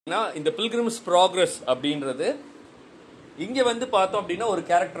இந்த Pilgrim's Progress அப்படின்றது இங்க வந்து பார்த்தோம் அப்படின்னா ஒரு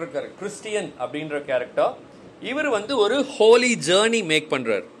கேரக்டர் இருக்காரு, கிறிஸ்டியன் அப்படின்ற கேரக்டர். இவர் வந்து ஒரு ஹோலி ஜேர்னி மேக்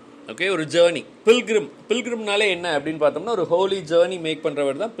பண்றாரு. ஓகே, ஒரு ஜேர்னி. பில்கிரிம்னாலே என்ன அப்படின்னு பார்த்தோம்னா ஒரு ஹோலி ஜேர்னி மேக்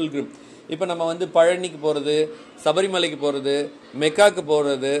பண்றவர் தான் பில்கிரிம். இப்போ நம்ம வந்து பழனிக்கு போறது, சபரிமலைக்கு போறது, மெக்காக்கு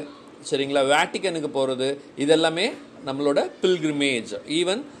போறது, சரிங்களா, வேட்டிக்கனுக்கு போறது, இதெல்லாமே நம்மளோட பில்கிரிமேஜ்.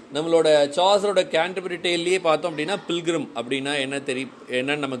 ஈவன் நம்மளோட சார்ஸோட கேண்டர்பரி டேல்லையே பார்த்தோம் அப்படின்னா பில்கிரிம் அப்படின்னா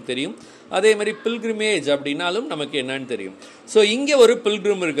என்னன்னு நமக்கு தெரியும். அதே மாதிரி பில்கிரிமேஜ் அப்படின்னாலும் நமக்கு என்னன்னு தெரியும். ஸோ இங்கே ஒரு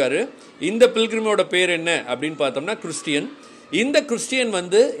பில்கிரிம் இருக்காரு. இந்த பில்கிரிமோட பேர் என்ன அப்படின்னு பார்த்தோம்னா கிறிஸ்டியன். இந்த கிறிஸ்டியன்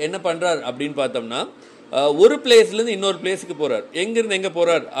வந்து என்ன பண்றார் அப்படின்னு பார்த்தோம்னா ஒரு பிளேஸ்லேருந்து இன்னொரு பிளேஸுக்கு போறார். எங்கிருந்து எங்கே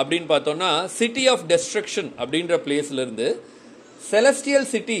போறார் அப்படின்னு பார்த்தோம்னா சிட்டி ஆஃப் டெஸ்ட்ரக்ஷன் அப்படின்ற பிளேஸ்லேருந்து செலஸ்டியல்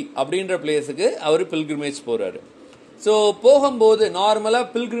சிட்டி அப்படின்ற பிளேஸுக்கு அவர் பில்கிரிமேஜ் போறாரு. ஸோ போகும்போது நார்மலாக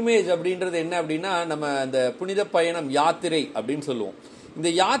பில்கிரிமேஜ் அப்படின்றது என்ன அப்படின்னா நம்ம அந்த புனித பயணம், யாத்திரை அப்படின்னு சொல்லுவோம். இந்த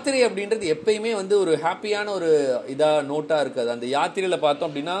யாத்திரை அப்படின்றது எப்பயுமே வந்து ஒரு ஹாப்பியான ஒரு இதாக நோட்டாக இருக்காது. அந்த யாத்திரையில் பார்த்தோம்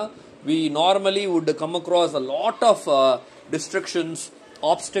அப்படின்னா we normally would come across a lot of distractions,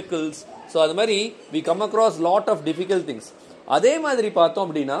 obstacles. So அது மாதிரி we come across lot of difficult things. அதே மாதிரி பார்த்தோம்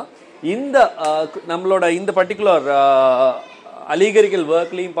அப்படின்னா இந்த நம்மளோட இந்த பர்டிகுலர் அலிகரிக்கல்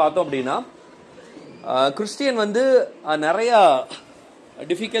ஒர்க்லையும் பார்த்தோம் அப்படின்னா கிறிஸ்டியன் வந்து நிறையா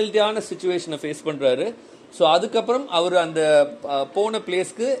டிஃபிகல்ட்டியான சுச்சுவேஷனை ஃபேஸ் பண்ணுறாரு. ஸோ அதுக்கப்புறம் அவர் அந்த போன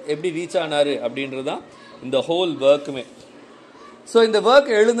பிளேஸ்க்கு எப்படி ரீச் ஆனார் அப்படின்றது தான் இந்த ஹோல் ஒர்க்குமே. ஸோ இந்த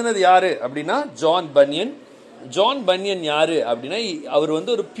ஒர்க் எழுதுனது யாரு அப்படின்னா ஜான் பன்யன். ஜான் பன்யன் யாரு அப்படின்னா அவர்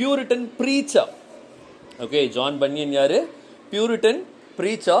வந்து ஒரு Puritan preacher. Okay, John Bunyan யாரு? Puritan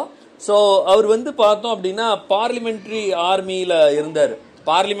preacher. ஸோ அவர் வந்து பார்த்தோம் அப்படின்னா பார்லிமெண்ட்ரி ஆர்மியில் இருந்தார்.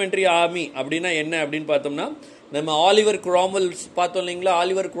 பார்லிமெண்ட்ரி ஆர்மி அப்படின்னா என்ன அப்படின்னு பார்த்தோம்னா நம்ம ஆலிவர் குராம்வெல் பார்த்தோம் இல்லைங்களா.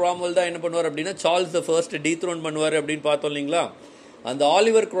 ஆலிவர் குராம்வெல் தான் என்ன பண்ணுவார் அப்படின்னா சார்ல்ஸ் த ஃபர்ஸ்ட் டீத்ரோன் பண்ணுவார் அப்படின்னு பார்த்தோம் இல்லைங்களா. அந்த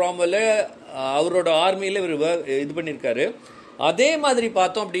ஆலிவர் குராம்வெல்ல அவரோட ஆர்மியில் இவர் இது பண்ணியிருக்காரு. அதே மாதிரி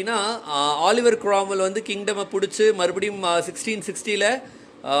பார்த்தோம் அப்படின்னா ஆலிவர் குராம்வெல் வந்து கிங்டமை பிடிச்சி மறுபடியும் 1660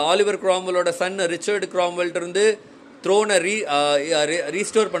 ஆலிவர் குராம்வெலோட சன் ரிச்சர்டு குராம்வெல்ட்ட இருந்து த்ரோனை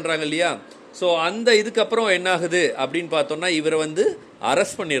ரீஸ்டோர் பண்ணுறாங்க இல்லையா. ஸோ அந்த இதுக்கப்புறம் என்ன ஆகுது அப்படின்னு பார்த்தோம்னா இவரை வந்து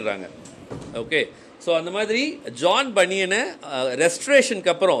அரெஸ்ட் பண்ணிடுறாங்க. ஓகே, ஸோ அந்த மாதிரி ஜான் பனியனை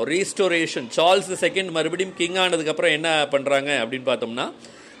ரெஸ்டரேஷனுக்கு அப்புறம் ரீஸ்டோரேஷன் சார்ல்ஸ் II மறுபடியும் கிங் ஆனதுக்கப்புறம் என்ன பண்ணுறாங்க அப்படின்னு பார்த்தோம்னா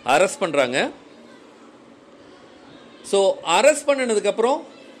அரெஸ்ட் பண்ணுறாங்க. ஸோ அரெஸ்ட் பண்ணினதுக்கப்புறம்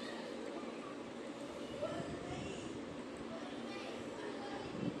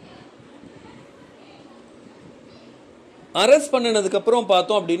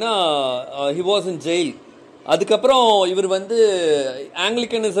பார்த்தோம் அப்படின்னா he was in jail. அதுக்கப்புறம் இவர் வந்து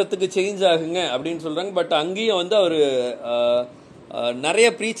ஆங்கிலிக்கனிசத்துக்கு சேஞ்ச் ஆகுங்க அப்படின்னு சொல்கிறாங்க. பட் அங்கேயும் வந்து அவர் நிறைய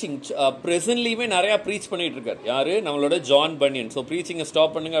ப்ரீச்சிங் ப்ரெசன்ட்லியுமே நிறையா ப்ரீச் பண்ணிட்டு இருக்கார். யார்? நம்மளோட ஜான் பன்யன். ஸோ ப்ரீச்சிங்கை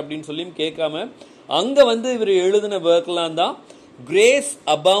ஸ்டாப் பண்ணுங்க அப்படின்னு சொல்லியும் கேட்காம அங்கே வந்து இவர் எழுதின ஒர்க்லாம் தான் grace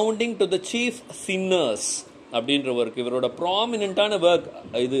abounding to the chief sinners அப்படின்ற ஒர்க். இவரோட ப்ராமினென்ட்டான ஒர்க்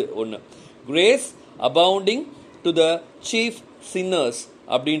இது ஒன்று, grace abounding to the chief sinners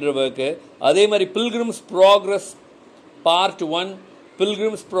அப்படின்ற ஒர்க்கு. அதே மாதிரி Pilgrim's Progress Part-1,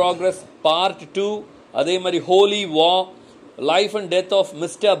 Pilgrim's Progress Part-2, அதே மாதிரி ஹோலி வா, life and death of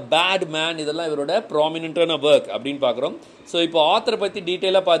mister bad man, இதெல்லாம் இவரோட ப்ராமினென்ட்டான ஒர்க் அப்படின்னு பார்க்குறோம். ஸோ இப்போ ஆத்தரை பற்றி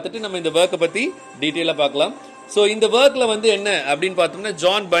டீட்டெயிலாக பார்த்துட்டு நம்ம இந்த ஒர்க்கை பற்றி டீட்டெயிலாக பார்க்கலாம். ஸோ இந்த ஒர்க்கில் வந்து என்ன அப்படின்னு பார்த்தோம்னா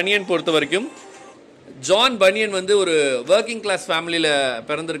ஜான் பனியன் பொறுத்த வரைக்கும் ஜான் பனியன் வந்து ஒரு ஒர்க்கிங் கிளாஸ் ஃபேமிலியில்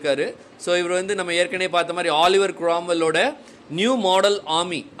பிறந்திருக்காரு. ஸோ இவர் வந்து நம்ம ஏற்கனவே பார்த்த மாதிரி ஆலிவர் குராம்வெல்லோட நியூ மாடல்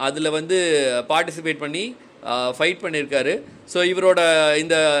ஆர்மி அதில் வந்து பார்ட்டிசிபேட் பண்ணி ஃபைட் பண்ணியிருக்காரு. ஸோ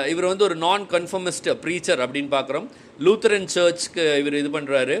இவர் வந்து ஒரு நான் கன்ஃபர்மிஸ்ட் ப்ரீச்சர் அப்படின்னு பார்க்குறோம். லூத்தரன் சர்ச்சுக்கு இவர் இது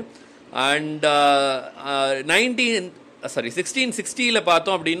பண்ணுறாரு. அண்ட் 1660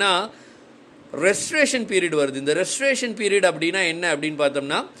 பார்த்தோம் அப்படின்னா ரெஸ்டரேஷன் பீரியட் வருது. இந்த ரெஸ்டரேஷன் பீரியட் அப்படின்னா என்ன அப்படின்னு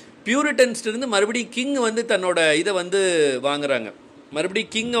பார்த்தோம்னா பியூரிட்டன்ஸ்லேருந்து மறுபடியும் கிங் வந்து தன்னோட இதை வந்து வாங்குறாங்க. மறுபடியும்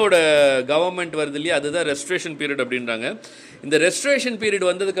கிங்கோட கவர்மெண்ட் வருது இல்லையா, அதுதான் ரெஸ்டரேஷன் பீரியட் அப்படின்றாங்க. இந்த ரெஸ்டரேஷன் பீரியட்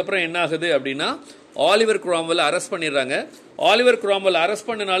வந்ததுக்கப்புறம் என்ன ஆகுது அப்படின்னா ஆலிவர் குராம்வெல் அரெஸ்ட் பண்ணிடுறாங்க. ஆலிவர் குராம்வெல் அரெஸ்ட்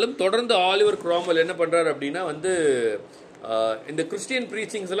பண்ணினாலும் தொடர்ந்து ஆலிவர் குராம்வெல் என்ன பண்ணுறாரு அப்படின்னா வந்து இந்த கிறிஸ்டியன்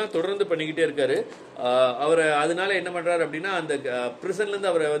ப்ரீச்சிங்ஸ் எல்லாம் தொடர்ந்து பண்ணிக்கிட்டே இருக்காரு. அவரை அதனால என்ன பண்ணுறாரு அப்படின்னா அந்த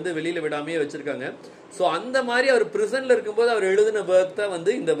பிரிசன்லேருந்து அவரை வந்து வெளியில் விடாமையே வச்சுருக்காங்க. ஸோ அந்த மாதிரி அவர் பிரிசனில் இருக்கும்போது அவர் எழுதின ஒர்க் தான்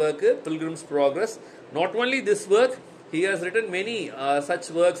வந்து இந்த work Pilgrim's Progress. Not only this work, he has written many such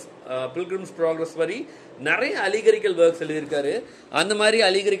works. Pilgrim's Progress மாதிரி நிறைய அலிகரிக்கல் ஒர்க்ஸ் எழுதியிருக்காரு. அந்த மாதிரி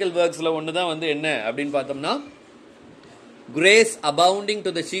அலிகரிக்கல் ஒர்க்ஸில் ஒன்று தான் வந்து என்ன அப்படின்னு பார்த்தோம்னா grace abounding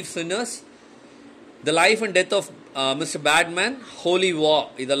to the chief sinners, the life and death of mister Batman, Holi வா,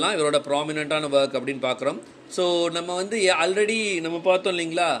 இதெல்லாம் இவரோட ப்ராமினென்ட்டான ஒர்க் அப்படின்னு பார்க்குறோம். ஸோ நம்ம வந்து ஆல்ரெடி நம்ம பார்த்தோம்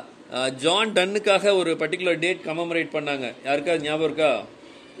இல்லைங்களா, ஜான் டன்னுக்காக ஒரு பர்டிகுலர் டேட் கமமரேட் பண்ணாங்க. யாருக்காவது ஞாபகம் இருக்கா?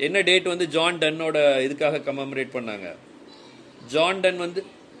 என்ன டேட் வந்து ஜான் டன்னோட இதுக்காக கமமரேட் பண்ணாங்க? ஜான் டன் வந்து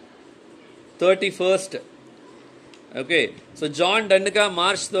 31st. Okay, so John டன்னுக்காக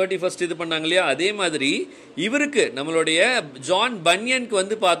March 31 இது பண்ணாங்க இல்லையா? அதே மாதிரி இவருக்கு நம்மளுடைய ஜான் பன்யனுக்கு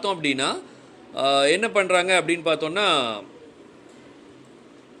வந்து பார்த்தோம் அப்படின்னா என்ன பண்ணுறாங்க அப்படின்னு பார்த்தோம்னா,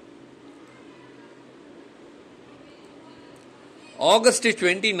 August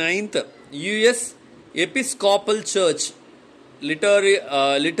 29th US Episcopal Church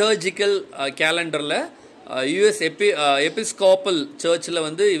liturgical கேலண்டரில் யூஎஸ் எபிஸ்கோப்பல் சர்ச்சில்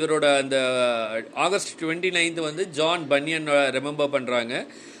வந்து இவரோட அந்த August 29th வந்து ஜான் பன்யன் ரிமெம்பர் பண்ணுறாங்க.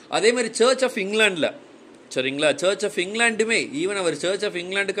 அதே மாதிரி சர்ச் ஆஃப் இங்கிலாண்டில், சரிங்களா, search of இங்கிலாண்டுமே even our search of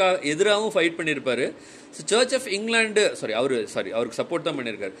இங்கிலாண்டுக்காக எதிராகவும் ஃபைட் பண்ணியிருப்பாரு. ஸோ சர்ச் ஆஃப் இங்கிலாண்டு அவருக்கு சப்போர்ட் தான்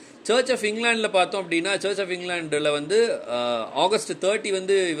பண்ணியிருக்காரு. சர்ச் ஆஃப் இங்கிலாண்டில் பார்த்தோம் அப்படின்னா, சர்ச் ஆஃப் இங்கிலாண்டில் வந்து August 30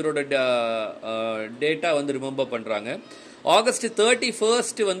 வந்து இவரோட டேட்டா வந்து ரிமெம்பர் பண்ணுறாங்க. August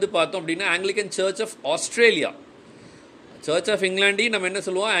 31 வந்து பார்த்தோம் அப்படின்னா Anglican search of Australia. Search of இங்கிலாண்டையும் நம்ம என்ன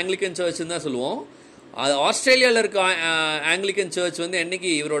சொல்லுவோம், ஆங்கிலிக்கன் சர்ச்னு தான் சொல்லுவோம். அது ஆஸ்திரேலியாவில் இருக்க ஆங்கிலிக்கன் சர்ச் வந்து என்னைக்கு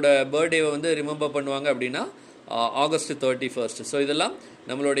இவரோட பர்த்டேவை வந்து ரிமெம்பர் பண்ணுவாங்க அப்படின்னா August 31. ஸோ இதெல்லாம்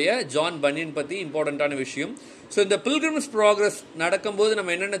நம்மளுடைய ஜான் பன்யன் பற்றி இம்பார்ட்டண்ட்டான விஷயம். ஸோ இந்த பில்கிரிம்ஸ் ப்ராக்ரஸ் நடக்கும்போது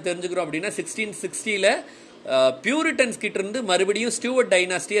நம்ம என்னென்ன தெரிஞ்சுக்கிறோம் அப்படின்னா, 1660 பியூரிட்டன்ஸ் கிட்ட இருந்து மறுபடியும் ஸ்டூவர்ட்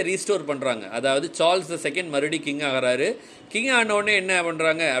டைனாஸ்டியை ரீஸ்டோர் பண்ணுறாங்க. அதாவது சார்ல்ஸ் II மறுபடியும் கிங் ஆகிறாரு. கிங் ஆனோடனே என்ன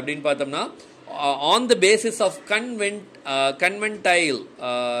பண்ணுறாங்க அப்படின்னு பார்த்தோம்னா, on the basis of கன்வென்டைல்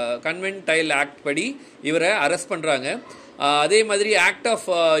act படி இவரை அரெஸ்ட் பண்ணுறாங்க. அதே மாதிரி ஆக்ட் ஆஃப்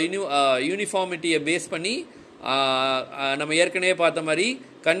யூனிஃபார்மிட்டியை பேஸ் பண்ணி நம்ம ஏற்கனவே பார்த்த மாதிரி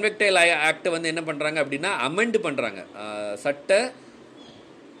கன்வெக்டைல் ஆக்டை வந்து என்ன பண்ணுறாங்க அப்படின்னா அமெண்ட் பண்ணுறாங்க. சட்ட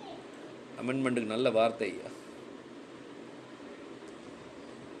அமெண்ட்மெண்ட்டுக்கு நல்ல வார்த்தை,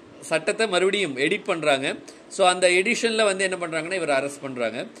 சட்டத்தை மறுபடியும் எடிட் பண்ணுறாங்க. ஸோ அந்த எடிஷனில் வந்து என்ன பண்ணுறாங்கன்னா இவர் அரெஸ்ட்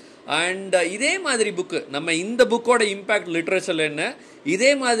பண்ணுறாங்க. அண்ட் இதே மாதிரி புக்கு, நம்ம இந்த புக்கோட இம்பேக்ட் லிட்ரேச்சரில் என்ன,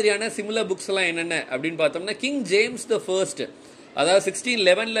 இதே மாதிரியான சிமிலர் புக்ஸ் எல்லாம் என்னென்ன அப்படின்னு பார்த்தோம்னா, கிங் ஜேம்ஸ் த ஃபர்ஸ்ட், அதாவது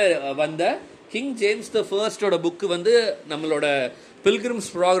 1611 வந்த கிங் ஜேம்ஸ் த ஃபர்ஸ்டோட புக்கு வந்து நம்மளோட பில்கிரிம்ஸ்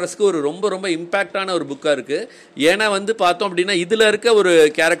ப்ராக்ரஸ்க்கு ஒரு ரொம்ப ரொம்ப இம்பேக்டான ஒரு புக்காக இருக்குது. ஏன்னா வந்து பார்த்தோம் அப்படின்னா இதில் இருக்க ஒரு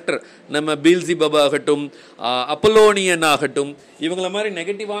கேரக்டர், நம்ம பீல்சிபப் ஆகட்டும், அப்பலோனியன் ஆகட்டும், இவங்கள மாதிரி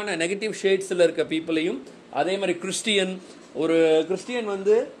நெகட்டிவ் ஷேட்ஸில் இருக்க பீப்புளையும், அதே மாதிரி கிறிஸ்டியன்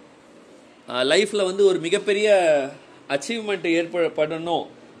வந்து லைஃப்பில் வந்து ஒரு மிகப்பெரிய அச்சீவ்மெண்ட் ஏற்படணும்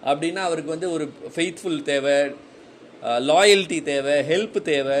அப்படின்னா அவருக்கு வந்து ஒரு ஃபெய்த்ஃபுல் தேவை, லாயல்ட்டி தேவை, ஹெல்ப்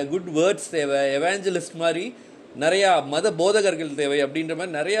தேவை, குட் வேர்ட்ஸ் தேவை, எவாஞ்சலிஸ்ட் மாதிரி நிறையா மத போதகர்கள் தேவை அப்படின்ற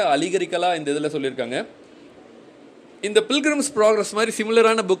மாதிரி நிறையா அலிகரிக்கலாக இந்த இதில் சொல்லியிருக்காங்க. இந்த பில்கிரிம்ஸ் ப்ராக்ரஸ் மாதிரி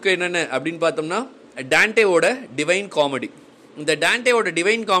சிமிலரான புக்கு என்னென்ன அப்படின்னு பார்த்தோம்னா, டான்டேவோட டிவைன் காமெடி. இந்த டான்டேவோட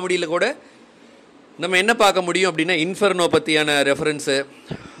டிவைன் காமெடியில் கூட நம்ம என்ன பார்க்க முடியும் அப்படின்னா, இன்ஃபர்னோ பற்றியான ரெஃபரன்ஸு,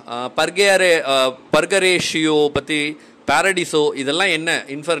 பர்கரேஷியோ பற்றி, பாரடிசோ, இதெல்லாம் என்ன,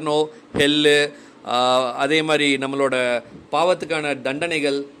 இன்ஃபர்னோ, ஹெல்லு, அதே மாதிரி நம்மளோட பாவத்துக்கான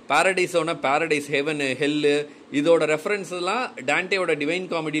தண்டனைகள், பாரடைஸோனா பாரடைஸ், ஹெவனு, ஹெல்லு, இதோட ரெஃபரன்ஸ்லாம் டான்டேவோட டிவைன்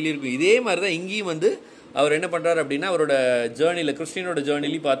காமெடியிலையும் இருக்கும். இதே மாதிரி தான் இங்கேயும் வந்து அவர் என்ன பண்ணுறாரு அப்படின்னா, அவரோட ஜேர்னியில், கிறிஸ்டியனோட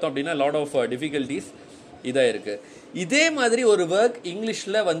ஜேர்னிலையும் பார்த்தோம் அப்படின்னா லாட் ஆஃப் டிஃபிகல்ட்டிஸ் இதாக இருக்குது. இதே மாதிரி ஒரு ஒர்க்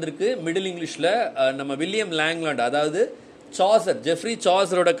இங்கிலீஷில் வந்திருக்கு, மிடில் இங்கிலீஷில். நம்ம வில்லியம் லாங்லாண்ட், அதாவது சாசர், ஜெஃப்ரி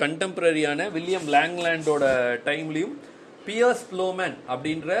சாசரோட கண்டெம்பரரியான வில்லியம் லாங்லாண்டோட டைம்லையும் பியர்ஸ் ப்ளோமேன்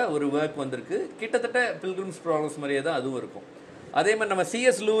அப்படின்ற ஒரு ஒர்க் வந்திருக்கு. கிட்டத்தட்ட பில்கிரிம்ஸ் ப்ராக்ரஸ் மாதிரியே தான் அதுவும் இருக்கும். அதே மாதிரி நம்ம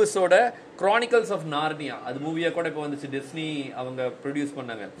C.S. லூயிஸோட கிரானிக்கல்ஸ் ஆஃப் நார்னியா, அது மூவியாக கூட இப்போ வந்துச்சு, டிஸ்னி அவங்க ப்ரொடியூஸ்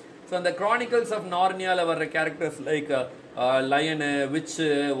பண்ணாங்க. ஸோ அந்த கிரானிக்கல்ஸ் ஆஃப் நார்னியாவில் வர்ற கேரக்டர்ஸ் லைக் லயனு, விச்சு,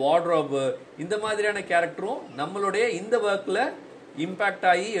 வார்ட்ரோபு, இந்த மாதிரியான கேரக்டரும் நம்மளுடைய இந்த ஒர்க்கில் இம்பேக்ட்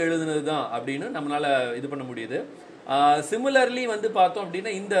ஆகி எழுதுனது தான் அப்படின்னு நம்மளால் இது பண்ண முடியுது. சிமிலர்லி வந்து பார்த்தோம்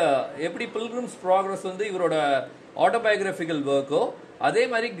அப்படின்னா, இந்த எப்படி பில்கிரிம்ஸ் ப்ராக்ரஸ் வந்து இவரோட ஆட்டோபயோகிராஃபிக்கல் ஒர்க்கோ, அதே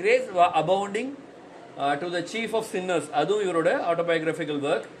மாதிரி grace abounding to the chief of sinners, அதுவும் இவரோட ஆட்டோபயோகிராஃபிக்கல்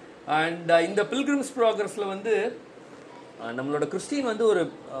ஒர்க். அண்ட் இந்த பில்கிரிம்ஸ் ப்ராக்ரஸில் வந்து நம்மளோட கிறிஸ்டின் வந்து ஒரு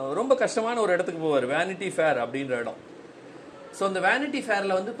ரொம்ப கஷ்டமான ஒரு இடத்துக்கு போவார், வேனிட்டி ஃபேர் அப்படின்ற இடம். ஸோ அந்த வேனிட்டி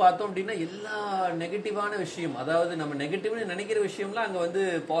ஃபேரில் வந்து பார்த்தோம் அப்படின்னா எல்லா நெகட்டிவான விஷயம், அதாவது நம்ம நெகட்டிவ்னு நினைக்கிற விஷயம்லாம் அங்கே வந்து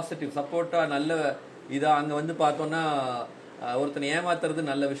பாசிட்டிவ் சப்போர்ட்டாக நல்ல இதாக அங்கே வந்து பார்த்தோன்னா, ஒருத்தனை ஏமாத்துறது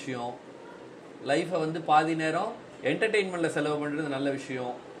நல்ல விஷயம், லைஃப்பை வந்து பாதி நேரம் என்டர்டெயின்மெண்ட்டில் செலவு பண்ணுறது நல்ல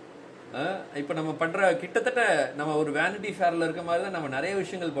விஷயம். இப்போ நம்ம பண்ணுற கிட்டத்தட்ட நம்ம ஒரு வேனிட்டி ஃபேரில் இருக்க மாதிரி தான் நம்ம நிறைய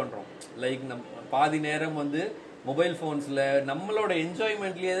விஷயங்கள் பண்ணுறோம். லைக் பாதி நேரம் வந்து மொபைல் ஃபோன்ஸில் நம்மளோட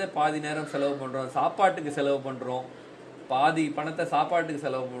என்ஜாய்மெண்ட்லேயே தான் பாதி நேரம் செலவு பண்ணுறோம், சாப்பாட்டுக்கு செலவு பண்ணுறோம், பாதி பணத்தை சாப்பாட்டுக்கு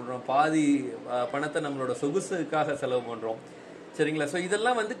செலவு பண்ணுறோம், பாதி பணத்தை நம்மளோட சொகுசுக்காக செலவு பண்ணுறோம். சரிங்களா? ஸோ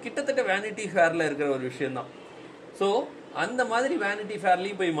இதெல்லாம் வந்து கிட்டத்தட்ட வேனிட்டி ஃபேரில் இருக்கிற ஒரு விஷயம்தான். ஸோ அந்த மாதிரி வேனிட்டி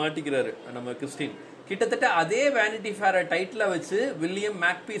ஃபேர்லையும் போய் மாட்டிக்கிறாரு நம்ம கிறிஸ்டின். கிட்டத்தட்ட அதே வேனிட்டி ஃபேரை டைட்டில் வச்சு வில்லியம்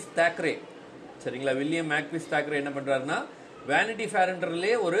மேக்பீஸ் தாக்கரே, சரிங்களா, வில்லியம் மேக்பீஸ் தாக்கரே என்ன பண்ணுறாருன்னா வேனிட்டி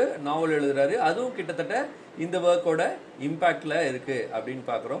ஃபேர்ன்றதுலேயே ஒரு நாவல் எழுதுறாரு. அதுவும் கிட்டத்தட்ட இந்த ஒர்க்கோட இம்பேக்டில் இருக்குது அப்படின்னு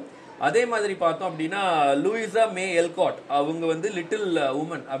பார்க்குறோம். அதே மாதிரி பார்த்தோம் அப்படின்னா லூயிசா மே எல்காட், அவங்க வந்து லிட்டில்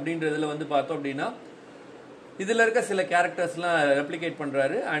உமன் அப்படின்றதுல வந்து பார்த்தோம் அப்படின்னா இதில் இருக்க சில கேரக்டர்ஸ்லாம் ரெப்ளிகேட்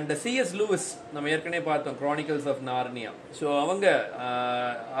பண்ணுறாரு. அண்ட் சிஎஸ் லூயிஸ் நம்ம ஏற்கனவே பார்த்தோம், கிரானிக்கல்ஸ் ஆஃப் நார்னியா. ஸோ அவங்க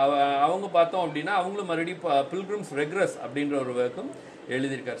பார்த்தோம் அப்படின்னா அவங்களும் மறுபடியும் பில்கிரிம்ஸ் ரெக்ரஸ் அப்படின்ற ஒரு ஒர்க்கும்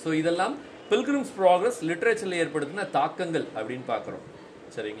எழுதியிருக்காரு. ஸோ இதெல்லாம் பில்கிரிம்ஸ் ப்ராக்ரஸ் லிட்ரேச்சரில் ஏற்படுத்தின தாக்கங்கள் அப்படின்னு பார்க்குறோம்.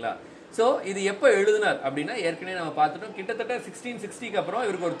 சரிங்களா? ஸோ இது எப்போ எழுதினார் அப்படின்னா ஏற்கனவே நம்ம பார்த்துட்டோம், கிட்டத்தட்ட 1660 அப்புறம்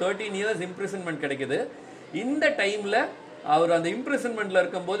இவருக்கு ஒரு 13 இயர்ஸ் இம்ப்ரிசன்மெண்ட் கிடைக்குது. இந்த டைமில் அவர் அந்த இம்ப்ரிசன்மெண்ட்ல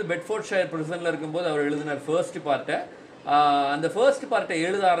இருக்கும்போது பெட்ஃபோர்ட்ஷயர் பிரிசன்ல இருக்கும்போது அவர் எழுதினார் ஃபர்ஸ்ட் பார்ட்டை. அந்த ஃபர்ஸ்ட் பார்ட்டை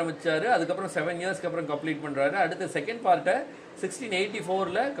எழுத ஆரம்பிச்சாரு. அதுக்கப்புறம் 7 இயர்ஸ்க்கு அப்புறம் கம்ப்ளீட் பண்றாரு. அடுத்த செகண்ட் பார்ட்டை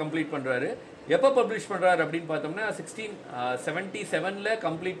 1684ல கம்ப்ளீட் பண்றாரு. எப்போ பப்ளிஷ் பண்றாரு அப்படின்னு பார்த்தோம்னா 1677ல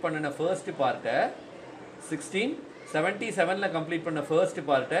கம்ப்ளீட் பண்ணின ஃபர்ஸ்ட் பார்ட்டை 1677ல கம்ப்ளீட் பண்ண ஃபர்ஸ்ட்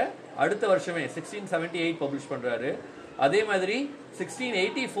பார்ட்டை அடுத்த வருஷமே 1678 பப்ளிஷ் பண்றாரு. அதே மாதிரி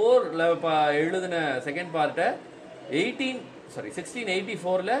 1684ல எழுதின செகண்ட் பார்ட்டை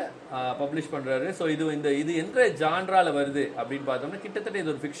 1684ல பப்ளிஷ் பண்றாரு. ஸோ இது எந்த ஜான்ரால வருது அப்படின்னு பார்த்தோம்னா கிட்டத்தட்ட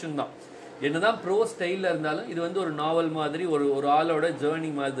இது ஒரு ஃபிக்ஷன் தான். என்னதான் ப்ரோ ஸ்டைலில் இருந்தாலும் இது வந்து ஒரு நாவல் மாதிரி, ஒரு ஆளோட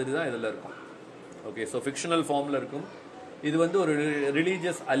ஜேர்னி மாதிரி தான் இதில் இருக்கும். ஓகே, ஸோ ஃபிக்ஷனல் ஃபார்மில் இருக்கும். இது வந்து ஒரு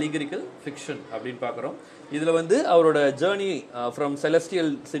ரிலீஜியஸ் அலிகரிக்கல் ஃபிக்ஷன் அப்படின்னு பார்க்குறோம். இதில் வந்து அவரோட ஜேர்னி ஃப்ரம்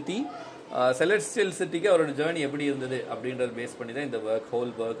செலஸ்டியல் சிட்டிக்கு அவரோட ஜேர்னி எப்படி இருந்தது அப்படின்றத பேஸ் பண்ணி தான் இந்த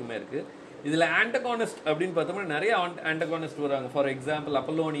ஹோல் ஒர்க்குமே இருக்குது. இதில் ஆண்டகானிஸ்ட் அப்படின்னு பார்த்தோம்னா நிறைய ஆண்டகானிஸ்ட் வராங்க. ஃபார் எக்ஸாம்பிள்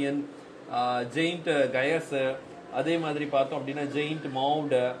அப்பலோனியன், ஜெயிண்ட் கயஸ், அதே மாதிரி பார்த்தோம் அப்படின்னா ஜெயிண்ட்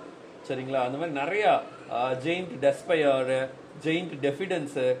மவுடு, சரிங்களா, அந்த மாதிரி நிறையா ஜெயிண்ட் டெஸ்பயர், ஜெயிண்ட்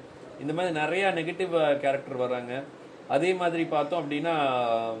டெஃபிடன்ஸு, இந்த மாதிரி நிறையா நெகட்டிவ் கேரக்டர் வராங்க. அதே மாதிரி பார்த்தோம் அப்படின்னா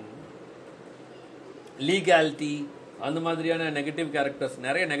லீகாலிட்டி, அந்த மாதிரியான நெகட்டிவ் கேரக்டர்ஸ்,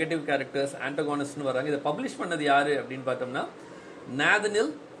 நிறைய நெகட்டிவ் கேரக்டர்ஸ் ஆண்டகானிஸ்ட்னு வராங்க. இதை பப்ளிஷ் பண்ணது யாரு அப்படின்னு பார்த்தோம்னா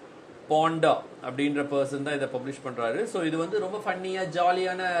நாதனில் பாண்டா அப்படின்ற பர்சன் தான் இதை பப்ளிஷ் பண்றாரு. ஸோ இது வந்து ரொம்ப ஃபன்னியா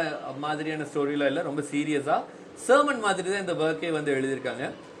ஜாலியான மாதிரியான ஸ்டோரிலாம் இல்லை, ரொம்ப சீரியஸா சர்மன் மாதிரி தான் இந்த ஒர்க்கே வந்து எழுதியிருக்காங்க.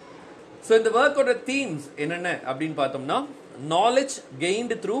 ஸோ இந்த ஒர்க்கோட தீம்ஸ் என்னென்ன அப்படின்னு பார்த்தோம்னா knowledge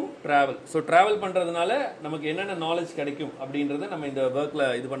gained through travel. So travel பண்றதுனால நமக்கு என்னென்ன நாலேஜ் கிடைக்கும் அப்படின்றத நம்ம இந்த ஒர்க்ல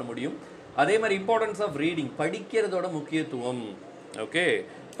இது பண்ண முடியும். அதே மாதிரி இம்பார்ட்டன்ஸ் ஆஃப் ரீடிங், படிக்கிறதோட முக்கியத்துவம். ஓகே,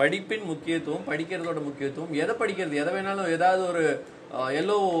 படிப்பின் முக்கியத்துவம், படிக்கிறதோட முக்கியத்துவம். எதை படிக்கிறது, எதை வேணாலும், ஏதாவது ஒரு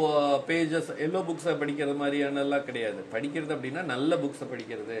எல்லோ புக்ஸை படிக்கிறது மாதிரியானலாம் கிடையாது. படிக்கிறது அப்படின்னா நல்ல புக்ஸை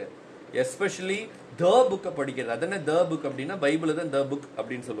படிக்கிறது, எஸ்பெஷலி த புக்கை படிக்கிறது. அதென்ன த புக் அப்படின்னா பைபிள் தான் த புக்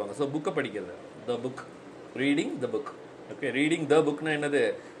அப்படின்னு சொல்லுவாங்க. ஸோ புக்கை படிக்கிறது, the book, reading the book. Okay, reading the புக்னா என்னது,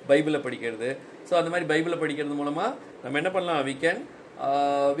 பைபிளை படிக்கிறது. ஸோ அந்த மாதிரி பைபிளை படிக்கிறது மூலமா நம்ம என்ன பண்ணலாம்,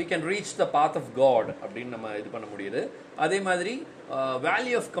 we can reach the path of God அப்படின்னு நம்ம இது பண்ண முடியுது. அதே மாதிரி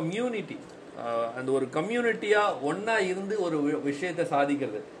வேல்யூ ஆஃப் கம்யூனிட்டி, அந்த ஒரு கம்யூனிட்டியா ஒன்னா இருந்து ஒரு விஷயத்தை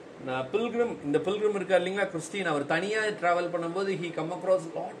சாதிக்கிறது. இந்த பில்கிரிம் இருக்கார் இல்லைங்களா, கிறிஸ்டின், அவர் தனியா டிராவல் பண்ணும்போது he come across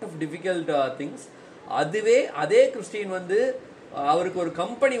lot of difficult things. அதே கிறிஸ்டின் வந்து அவருக்கு ஒரு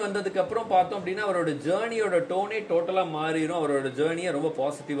கம்பெனி வந்ததுக்கு அப்புறம் பார்த்தோம் அப்படின்னா அவரோட ஜேர்னியோட டோனே டோட்டலா மாறிடும், அவரோட ஜேர்னியை ரொம்ப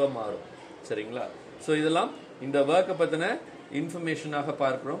பாசிட்டிவா மாறும். சரிங்களா? ஸோ இதெல்லாம் இந்த ஒர்க்கை பத்தின இன்ஃபர்மேஷனாக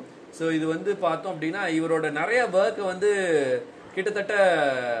பார்க்கிறோம். ஸோ இது வந்து பார்த்தோம் அப்படின்னா இவரோட நிறைய ஒர்க்கை வந்து கிட்டத்தட்ட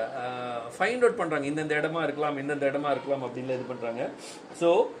ஃபைண்ட் அவுட் பண்றாங்க, இந்தந்த இடமா இருக்கலாம் அப்படின்னு இது பண்றாங்க. ஸோ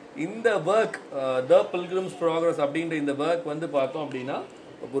இந்த ஒர்க் த பில்கிரிம்ஸ் ப்ராக்ரஸ் அப்படின்ற இந்த ஒர்க் வந்து பார்த்தோம் அப்படின்னா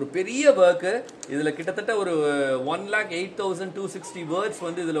ஒரு பெரிய ஒர்க்கு. இதுல கிட்டத்தட்ட ஒரு 1,08,260 வேர்ட்ஸ்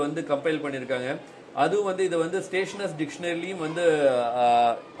வந்து இதுல வந்து கம்பைல் பண்ணியிருக்காங்க. அதுவும் வந்து இதை வந்து ஸ்டேஷனர்ஸ் டிக்ஷனரிலையும் வந்து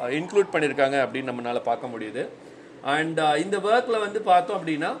இன்க்ளூட் பண்ணியிருக்காங்க அப்படின்னு நம்மளால பார்க்க முடியுது. அண்ட் இந்த ஒர்க்ல வந்து பார்த்தோம்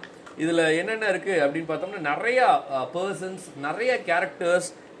அப்படின்னா இதுல என்னென்ன இருக்கு அப்படின்னு பார்த்தோம்னா நிறைய பர்சன்ஸ், நிறைய கேரக்டர்ஸ்,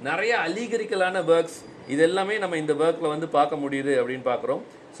 நிறைய அலிகரிக்கலான ஒர்க்ஸ், இது எல்லாமே நம்ம இந்த ஒர்க்ல வந்து பார்க்க முடியுது அப்படின்னு பார்க்குறோம்.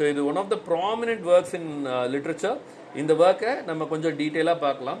 ஸோ இது one of the prominent works in literature. இந்த ஒர்க்கை நம்ம கொஞ்சம் டீட்டெயிலாக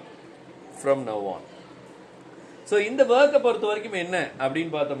பார்க்கலாம் ஃப்ரம் நவ் ஆன். ஸோ இந்த ஒர்க்கை பொறுத்த வரைக்கும் என்ன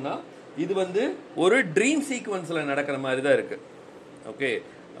அப்படின்னு பார்த்தோம்னா இது வந்து ஒரு ட்ரீம் சீக்வன்ஸ்ல நடக்கிற மாதிரி தான் இருக்கு. ஓகே,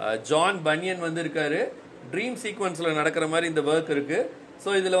 ஜான் பன்யன் வந்து இருக்காரு, ட்ரீம் சீக்வன்ஸ்ல நடக்கிற மாதிரி இந்த ஒர்க் இருக்கு. ஸோ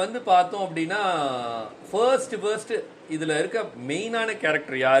இதுல வந்து பார்த்தோம் அப்படின்னா ஃபர்ஸ்ட் இதுல இருக்க மெயினான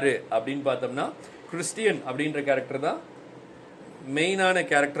கேரக்டர் யாரு அப்படின்னு பார்த்தோம்னா கிறிஸ்டியன் அப்படின்ற கேரக்டர் தான் மெயினான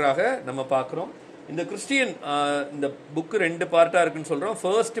கேரக்டராக நம்ம பார்க்குறோம். இந்த கிறிஸ்டியன் இந்த புக்கு 2 பார்ட்டா இருக்குன்னு சொல்றோம்.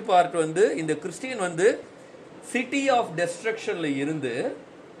 ஃபர்ஸ்ட் பார்ட் வந்து இந்த கிறிஸ்டியன் வந்து சிட்டி ஆஃப் டெஸ்ட்ரக்ஷன்ல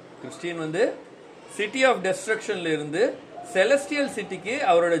இருந்து செலஸ்டியல் சிட்டிக்கு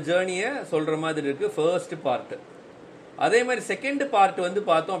அவரோட ஜேர்னியை சொல்ற மாதிரி இருக்கு ஃபர்ஸ்ட் பார்ட். அதே மாதிரி செகண்ட் பார்ட் வந்து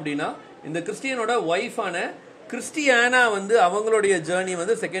பார்த்தோம் அப்படின்னா இந்த கிறிஸ்டியனோட ஒய்ஃபான கிறிஸ்டியானா வந்து அவங்களுடைய ஜேர்னி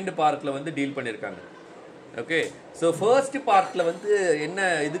வந்து செகண்ட் பார்ட்ல வந்து டீல் பண்ணியிருக்காங்க. ஓகே, ஸோ ஃபர்ஸ்ட் பார்ட்ல வந்து என்ன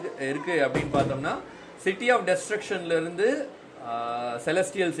இது இருக்கு அப்படின்னு பார்த்தோம்னா சிட்டி ஆஃப் டெஸ்ட்ரக்ஷன்ல இருந்து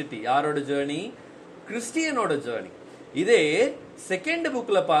செலஸ்டியல் சிட்டி யாரோட ஜேர்னி, கிறிஸ்டியனோட ஜேர்னி. இதே செகண்ட்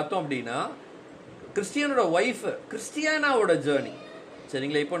புக்ல பார்த்தோம் அப்படின்னா கிறிஸ்டியனோட ஒய்ஃப் கிறிஸ்டியானாவோட ஜேர்னி.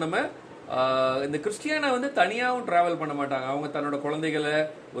 சரிங்களா, இப்போ நம்ம இந்த கிறிஸ்டியானா வந்து தனியாகவும் டிராவல் பண்ண மாட்டாங்க. அவங்க தன்னோட குழந்தைகளை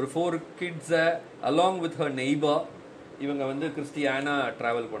ஒரு 4 கிட்ஸை அலாங் வித் ஹர் நெய்பர் இவங்க வந்து கிறிஸ்டியானா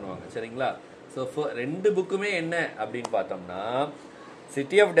டிராவல் பண்ணுவாங்க. சரிங்களா, ஸோ 2 புக்குமே என்ன அப்படின்னு பார்த்தோம்னா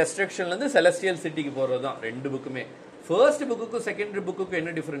சிட்டி ஆஃப் டெஸ்ட்ரக்ஷன்ல இருந்து செலஸ்டியல் சிட்டிக்கு போறது தான் 2 புக்குமே. ஃபர்ஸ்ட் புக்குக்கும் செகண்ட் புக்குக்கும்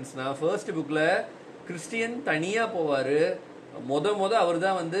என்ன டிஃபரன்ஸ்னா ஃபர்ஸ்ட் புக்ல கிறிஸ்டியன் தனியா போவாரு. அவர்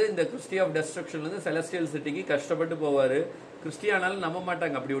தான் வந்து இந்த சிட்டி ஆஃப் டெஸ்ட்ரக்ஷன்ல இருந்து செலஸ்டியல் சிட்டிக்கு கஷ்டப்பட்டு போவாரு. கிறிஸ்டியானாலும் நம்ப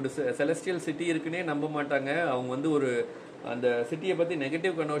மாட்டாங்க, அப்படி ஒரு செலஸ்டியல் சிட்டி இருக்குன்னே நம்ப மாட்டாங்க. அவங்க வந்து ஒரு அந்த சிட்டியை பத்தி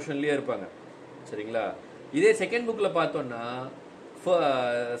நெகட்டிவ் கனோஷன்லயே இருப்பாங்க. சரிங்களா, இதே செகண்ட் புக்ல பார்த்தோம்னா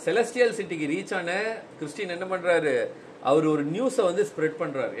செலஸ்டியல் சிட்டிக்கு ரீச் ஆன கிறிஸ்டியன் என்ன பண்றாரு, அவர் ஒரு நியூஸை வந்து ஸ்ப்ரெட்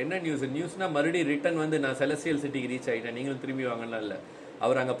பண்றாரு. என்ன நியூஸ்னா மறுபடியும் ரிட்டர்ன் வந்து நான் செலஸ்டியல் சிட்டிக்கு ரீச் ஆகிட்டேன், நீங்களும் திரும்பி வாங்கலாம் இல்லை.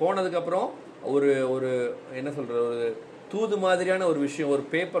 அவர் அங்கே போனதுக்கு அப்புறம் ஒரு என்ன சொல்றது, ஒரு தூது மாதிரியான ஒரு விஷயம், ஒரு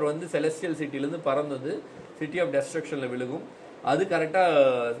பேப்பர் வந்து செலஸ்டியல் சிட்டிலேருந்து பறந்தது சிட்டி ஆஃப் டெஸ்ட்ரக்ஷன்ல விழுகும். அது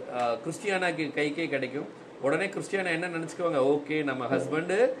கரெக்டாக கிறிஸ்டியானாக்கு கைக்கே கிடைக்கும். உடனே கிறிஸ்டியானா என்ன நினச்சிக்குவாங்க, ஓகே நம்ம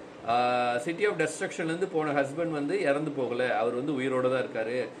ஹஸ்பண்டு சிட்டி ஆஃப் டெஸ்ட்ரக்ஷன்லேருந்து போன ஹஸ்பண்ட் வந்து இறந்து போகலை, அவர் வந்து உயிரோட தான்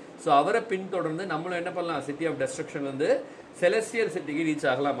இருக்காரு. ஸோ அவரை பின்தொடர்ந்து நம்மளும் என்ன பண்ணலாம், சிட்டி ஆஃப் டெஸ்ட்ரக்ஷன்லேருந்து செலஸ்டியல் சிட்டிக்கு ரீச்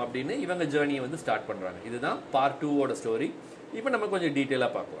ஆகலாம் அப்படின்னு இவங்க ஜேர்னியை வந்து ஸ்டார்ட் பண்ணுறாங்க. இதுதான் பார்ட் 2 ஸ்டோரி. இப்போ நம்ம கொஞ்சம்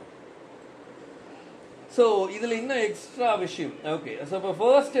டீட்டெயிலாக பார்க்கலாம். ஸோ இதில் இன்னும் எக்ஸ்ட்ரா விஷயம். ஓகே, ஸோ இப்போ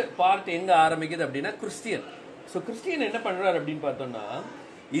ஃபர்ஸ்ட் பார்ட் எங்கே ஆரம்பிக்குது அப்படின்னா கிறிஸ்டியன். ஸோ கிறிஸ்டியன் என்ன பண்ணுறாரு அப்படின்னு பார்த்தோம்னா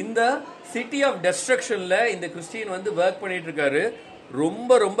இந்த சிட்டி ஆஃப் டெஸ்ட்ரக்ஷனில் இந்த கிறிஸ்டியன் வந்து ஒர்க் பண்ணிட்டு இருக்காரு.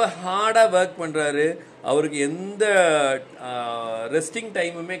 ரொம்ப ஹார்டாக ஒர்க் பண்ணுறாரு. அவருக்கு எந்த ரெஸ்டிங்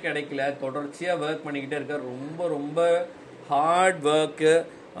டைமுமே கிடைக்கல, தொடர்ச்சியாக ஒர்க் பண்ணிக்கிட்டே இருக்கார். ரொம்ப ஹார்ட் ஒர்க்கு,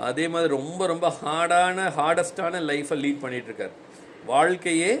 அதே மாதிரி ரொம்ப ஹார்டஸ்டான லைஃப்பை லீட் பண்ணிட்டு இருக்கார்.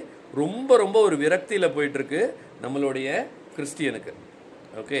 வாழ்க்கையே ரொம்ப ஒரு விரக்தியில் போயிட்டு இருக்கு நம்மளுடைய கிறிஸ்டியனுக்கு.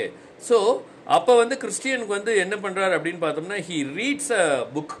 ஓகே, ஸோ அப்போ வந்து கிறிஸ்டியனுக்கு வந்து என்ன பண்ணுறாரு அப்படின்னு பார்த்தோம்னா he reads a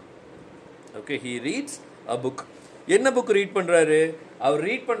book. Okay, he reads a book. என்ன புக் ரீட் பண்ணுறாரு, அவர்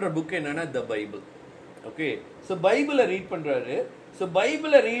ரீட் பண்ணுற புக் என்னன்னா த பைபிள். ஓகே, ஸோ பைபிளை ரீட் பண்ணுறாரு. ஸோ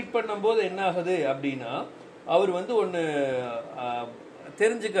பைபிளை ரீட் பண்ணும்போது என்ன ஆகுது அப்படின்னா அவர் வந்து ஒன்று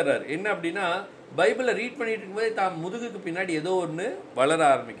தெரிஞ்சுக்கிறார். என்ன அப்படின்னா பைபிளை ரீட் பண்ணிட்டு இருக்கும்போது தான் முதுகுக்கு பின்னாடி ஏதோ ஒன்று வளர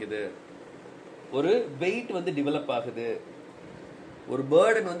ஆரம்பிக்குது, ஒரு வெயிட் வந்து டெவலப் ஆகுது, ஒரு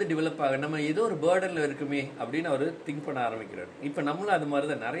பேர்டன் வந்து டெவலப் ஆகுது. நம்ம ஏதோ ஒரு பேர்டனில் இருக்குமே அப்படின்னு அவர் திங்க் பண்ண ஆரம்பிக்கிறார். இப்போ நம்மளும் அது மாதிரி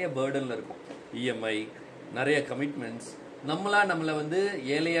தான் நிறைய பேர்டனில் இருக்கும். இஎம்ஐ, நிறைய கமிட்மெண்ட்ஸ். நம்மளை வந்து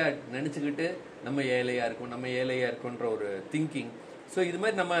ஏழையாக நினச்சிக்கிட்டு நம்ம ஏழையாக இருக்கோன்ற ஒரு திங்கிங். ஸோ இது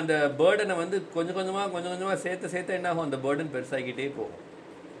மாதிரி நம்ம அந்த பேர்டனை வந்து கொஞ்சம் கொஞ்சமாக சேர்த்து என்ன ஆகும், அந்த பேர்டன் பெருசாகிக்கிட்டே போகும்.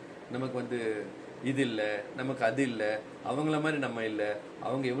 நமக்கு வந்து இது இல்லை, நமக்கு அது இல்லை, அவங்கள மாதிரி நம்ம இல்லை,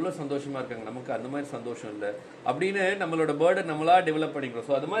 அவங்க எவ்வளோ சந்தோஷமாக இருக்காங்க, நமக்கு அந்த மாதிரி சந்தோஷம் இல்லை அப்படின்னு நம்மளோட பேர்டன் நம்மளா டெவலப் பண்ணிக்கிறோம்.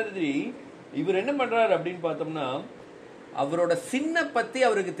 ஸோ அது மாதிரி இவர் என்ன பண்ணுறாரு அப்படின்னு பார்த்தோம்னா அவரோட சின்ன பற்றி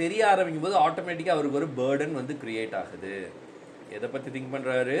அவருக்கு தெரிய ஆரம்பிக்கும் போது ஆட்டோமேட்டிக்காக அவருக்கு ஒரு பேர்டன் வந்து கிரியேட் ஆகுது. எதை பற்றி திங்க்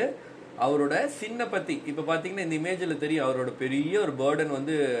பண்ணுறாரு, அவரோட சின்ன பற்றி. இப்போ பார்த்தீங்கன்னா இந்த இமேஜில் தெரியும், அவரோட பெரிய ஒரு பேர்டன்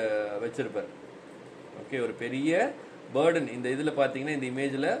வந்து வச்சிருப்பார். ஓகே, ஒரு பெரிய பேர்டன் இந்த இதில் பார்த்தீங்கன்னா இந்த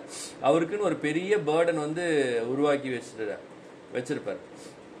இமேஜில் அவருக்குன்னு ஒரு பெரிய பேர்டன் வந்து உருவாக்கி வச்சிருப்பார்.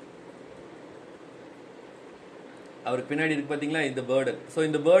 அவருக்கு பின்னாடி இருக்கு பார்த்தீங்களா இந்த பேர்டன். ஸோ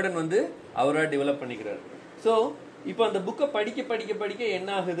இந்த பேர்டன் வந்து அவராக டெவலப் பண்ணிக்கிறார். ஸோ இப்போ அந்த புக்கை படிக்க என்ன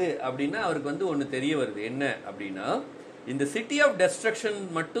ஆகுது அப்படின்னா அவருக்கு வந்து ஒன்று தெரிய வருது. என்ன அப்படின்னா இந்த சிட்டி ஆஃப் டெஸ்ட்ரக்ஷன்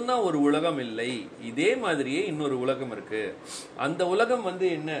மட்டும்தான் ஒரு உலகம் இல்லை, இதே மாதிரியே இன்னொரு உலகம் இருக்கு. அந்த உலகம் வந்து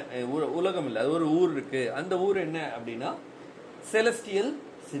என்ன, உலகம் இல்லை, அது ஒரு ஊர் இருக்கு. அந்த ஊர் என்ன அப்படின்னா செலஸ்டியல்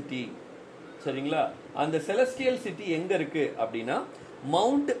சிட்டி. சரிங்களா, அந்த செலஸ்டியல் சிட்டி எங்க இருக்கு அப்படின்னா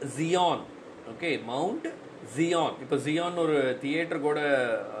mount Ziyan. Okay, mount Ziyan. இப்போ ஜியான் ஒரு தியேட்டர் கூட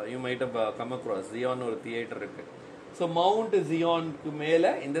you might have come across. Ziyan ஒரு தியேட்டர் இருக்கு. ஸோ மவுண்ட் ஜியானுக்கு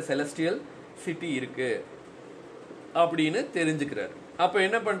மேல இந்த செலஸ்டியல் சிட்டி இருக்கு அப்படின்னு தெரிஞ்சுக்கிறாரு. அப்ப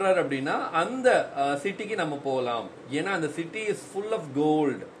என்ன பண்றாரு அப்படின்னா அந்த சிட்டிக்கு நம்ம போகலாம். ஏன்னா அந்த city is full of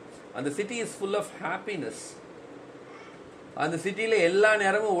gold, அந்த city is full of happiness. அந்த சிட்டியில எல்லா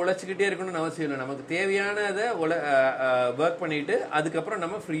நேரமும் உழைச்சிக்கிட்டே இருக்கணும்னு அவசியம் இல்லை. நமக்கு தேவையானதை ஒர்க் பண்ணிட்டு அதுக்கப்புறம்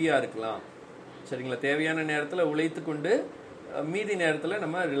நம்ம ஃப்ரீயா இருக்கலாம். சரிங்களா? தேவையான நேரத்துல உழைத்து கொண்டு மீதி நேரத்துல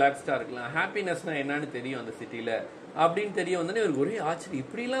நம்ம ரிலாக்ஸ்டா இருக்கலாம். ஹாப்பினஸ்னா என்னன்னு தெரியும் அந்த சிட்டில அப்படின்னு தெரிய வந்தோடனே இவருக்கு ஒரே ஆச்சரியம்.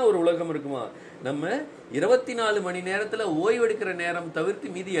 இப்படிலாம் ஒரு உலகம் இருக்குமா? நம்ம 24 மணி நேரத்துல ஓய்வெடுக்கிற நேரம்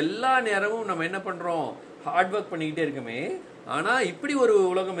தவிர்த்து மீதி எல்லா நேரமும் நம்ம என்ன பண்றோம்? ஹார்ட் ஒர்க் பண்ணிக்கிட்டே இருக்குமே. ஆனா இப்படி ஒரு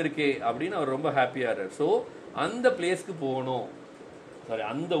உலகம் இருக்கே அப்படின்னு அவர் ரொம்ப ஹாப்பியா. ஸோ அந்த பிளேஸ்க்கு போகணும்,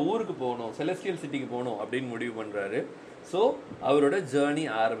 அந்த ஊருக்கு போகணும், செலஸ்டியல் சிட்டிக்கு போகணும் அப்படின்னு முடிவு பண்றாரு. ஸோ அவரோட ஜேர்னி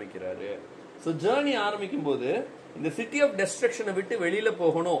ஆரம்பிக்கிறாரு. ஸோ ஜேர்னி ஆரம்பிக்கும் போது இந்த சிட்டி ஆஃப் டெஸ்ட்ரக்ஷனை விட்டு வெளியில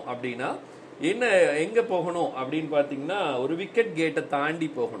போகணும் அப்படின்னா என்ன, எங்க போகணும் அப்படின்னு பாத்தீங்கன்னா ஒரு விக்கெட் கேட்டை தாண்டி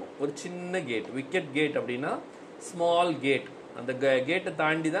போகணும். ஒரு சின்ன கேட், விக்கெட் கேட் அப்படின்னா ஸ்மால் கேட். அந்த கேட்டை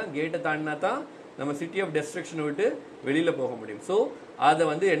தாண்டி தான், கேட்டை தாண்டினா தான் நம்ம சிட்டி ஆஃப் டெஸ்ட்ரக்ஷனை விட்டு வெளியில போக முடியும். ஸோ அதை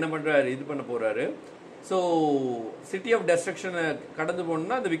வந்து என்ன பண்றாரு, இது பண்ண போறாரு. ஸோ சிட்டி ஆஃப் டெஸ்ட்ரக்ஷனை கடந்து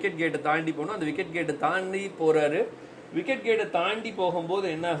போகணும்னா அந்த விக்கெட் கேட்டை தாண்டி போகணும். அந்த விக்கெட் கேட்டை தாண்டி போறாரு. விக்கெட் கேட்டை தாண்டி போகும்போது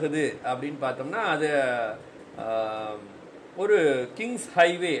என்ன ஆகுது அப்படின்னு பார்த்தோம்னா அது ஒரு கிங்ஸ்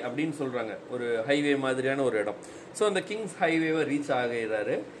ஹைவே அப்படின்னு சொல்றாங்க. ஒரு ஹைவே மாதிரியான ஒரு இடம். ஸோ அந்த கிங்ஸ் ஹைவேவை ரீச்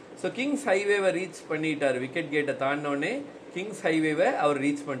ஆகிறாரு. ஸோ கிங்ஸ் ஹைவேவை ரீச் பண்ணிட்டாரு. விக்கெட் கேட்டை தாண்டினோடனே கிங்ஸ் ஹைவேவை அவர்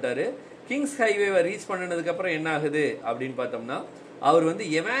ரீச் பண்ணிட்டாரு. கிங்ஸ் ஹைவேவை ரீச் பண்ணதுக்கு அப்புறம் என்ன ஆகுது அப்படின்னு பார்த்தோம்னா அவர் வந்து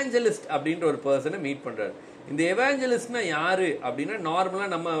எவாஞ்சலிஸ்ட் அப்படின்ற ஒரு பர்சனை மீட் பண்றாரு. இந்த எவாஞ்சலிஸ்ட்னா யாரு அப்படின்னா நார்மலா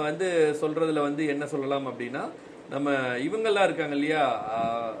நம்ம வந்து சொல்றதுல வந்து என்ன சொல்லலாம் அப்படின்னா நம்ம இவங்கெல்லாம் இருக்காங்க இல்லையா,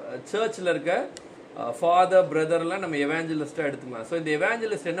 சர்ச்சில் இருக்க ஃபாதர் பிரதர்லாம் நம்ம எவாஞ்சலிஸ்டா எடுத்துக்கலாம். ஸோ இந்த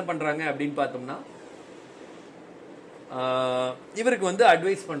எவாஞ்சலிஸ்ட் என்ன பண்றாங்க அப்படின்னு பார்த்தோம்னா இவருக்கு வந்து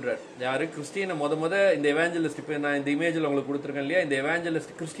அட்வைஸ் பண்றாரு. யாரு? கிறிஸ்டியனை முத இந்த எவாஞ்சலிஸ்ட். இப்போ நான் இந்த இமேஜில் உங்களுக்கு கொடுத்துருக்கேன் இல்லையா, இந்த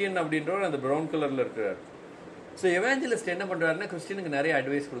எவாஞ்சலிஸ்ட் கிறிஸ்டியன் அப்படின்றவர் அந்த ப்ரௌன் கலர்ல இருக்கிறார். ஸோ எவாஞ்சலிஸ்ட் என்ன பண்றாருன்னா கிறிஸ்டியனுக்கு நிறைய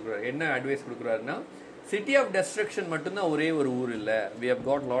அட்வைஸ் கொடுக்குறாரு. என்ன அட்வைஸ் கொடுக்குறாருன்னா சிட்டி ஆஃப் டெஸ்ட்ரக்ஷன் மட்டும்தான் ஒரே ஒரு ஊர் இல்லை. We have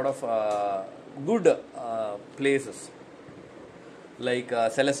got lot of good places like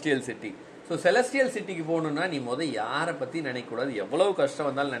celestial city. So celestial சிட்டிக்கு போகணும்னா நீ யாரை பற்றி நினைக்கக்கூடாது, எவ்வளவு கஷ்டம்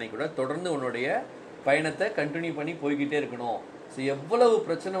வந்தாலும் நினைக்கக்கூடாது. தொடர்ந்து உன்னுடைய பயணத்தை கண்டினியூ பண்ணி போய்கிட்டே இருக்கணும். ஸோ எவ்வளவு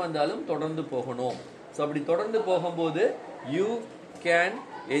பிரச்சனை வந்தாலும் தொடர்ந்து போகணும். ஸோ அப்படி தொடர்ந்து போகும்போது யூ கேன்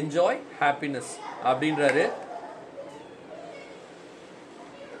என்ஜாய் ஹாப்பினஸ் அப்படின்றாரு.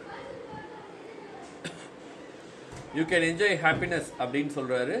 யூ கேன் என்ஜாய் ஹாப்பினஸ் அப்படின்னு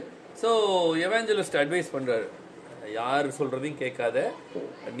சொல்றாரு. ஸோ எவாஞ்சலிஸ்ட் அட்வைஸ் பண்றாரு, யார் சொல்றதையும் கேட்காத,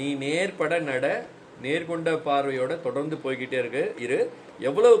 நீ நேர்பட நட, நேர்கொண்ட பார்வையோட தொடர்ந்து போய்கிட்டே இரு,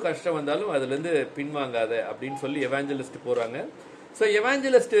 எவ்வளவு கஷ்டம் வந்தாலும் அதுல இருந்து பின்வாங்காத அப்படின்னு சொல்லி எவாஞ்சலிஸ்ட் போறாங்க. ஸோ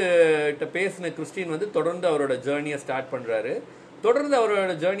எவாஞ்சலிஸ்ட் பேசின கிறிஸ்டின் வந்து தொடர்ந்து அவரோட ஜேர்னியை ஸ்டார்ட் பண்றாரு. தொடர்ந்து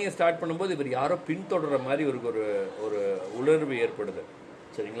அவரோட ஜேர்னியை ஸ்டார்ட் பண்ணும்போது இவர் யாரோ பின்தொடர்ற மாதிரி ஒரு ஒரு உணர்வு ஏற்படுது.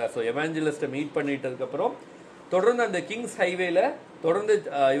 சரிங்களா? ஸோ எவாஞ்சலிஸ்ட்டை மீட் பண்ணிட்டதுக்கு அப்புறம் தொடர்ந்து அந்த கிங்ஸ் ஹைவேல தொடர்ந்து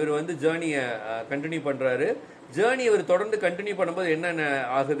இவர் வந்து ஜேர்னியை கண்டினியூ பண்றாரு. ஜேர்னி இவர் தொடர்ந்து கண்டினியூ பண்ணும்போது என்னென்ன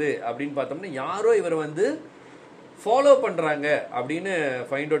ஆகுது அப்படின்னு பார்த்தோம்னா யாரோ இவர் வந்து ஃபாலோ பண்றாங்க அப்படின்னு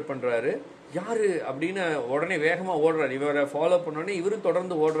ஃபைண்ட் அவுட் பண்றாரு. யாரு அப்படின்னு உடனே வேகமா ஓடுறாரு. இவரை ஃபாலோ பண்ணோடனே இவரும்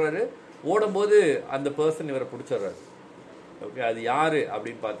தொடர்ந்து ஓடுறாரு. ஓடும்போது அந்த பர்சன் இவரை பிடிச்சிடுறாரு. ஓகே, அது யாரு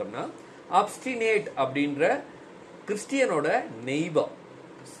அப்படின்னு பார்த்தோம்னா அப்ஸ்டினேட் அப்படின்ற கிறிஸ்டியனோட நெய்பர்.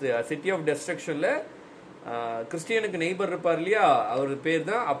 சிட்டி ஆஃப் டெஸ்ட்ரக்ஷன்ல கிறிஸ்டியனுக்கு நெய்பர் இருப்பார் இல்லையா, அவர் பேர்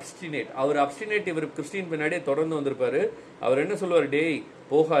தான் அப்ஸ்டினேட். அவர் அப்ஸ்டினேட் இவர் கிறிஸ்டியன் பின்னாடியே தொடர்ந்து வந்திருப்பாரு. அவர் என்ன சொல்லுவார், டேய்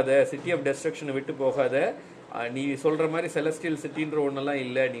போகாத, சிட்டி ஆஃப் டெஸ்ட்ரக்ஷனை விட்டு போகாத, நீ சொல்ற மாதிரி செலஸ்டியல் சிட்டின்ற ஒன்னெல்லாம்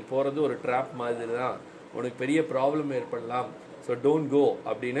இல்லை, நீ போறது ஒரு ட்ராப் மாதிரி தான், உனக்கு பெரிய ப்ராப்ளம் ஏற்படலாம், ஸோ டோன்ட் கோ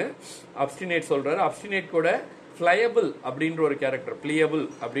அப்படின்னு அப்ஸ்டினேட் சொல்றாரு. அப்ஸ்டினேட் கூட ஃபிளையபிள் அப்படின்ற ஒரு கேரக்டர், பிளியபிள்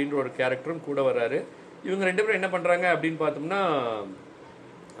அப்படின்ற ஒரு கேரக்டரும் கூட வர்றாரு. இவங்க ரெண்டு பேரும் என்ன பண்றாங்க அப்படின்னு பார்த்தோம்னா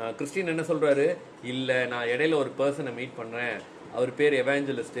கிறிஸ்டின் என்ன சொல்றாரு, இல்லை நான் இடையில ஒரு பர்சனை மீட் பண்றேன், அவர் பேர்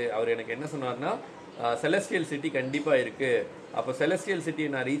எவாஞ்சலிஸ்ட், அவர் எனக்கு என்ன சொன்னார்னா செலஸ்டியல் சிட்டி கண்டிப்பா இருக்கு, அப்போ செலஸ்டியல் சிட்டியை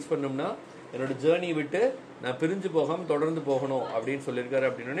நான் ரீச் பண்ணோம்னா என்னோட ஜேர்னி விட்டு நான் பிரிஞ்சு போகாம தொடர்ந்து போகணும் அப்படின்னு சொல்லியிருக்காரு.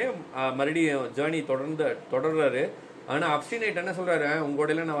 அப்படின்னே மறுபடியும் ஜேர்னி தொடர்றாரு. ஆனா அப்ஸ்டினேட் என்ன சொல்றாரு,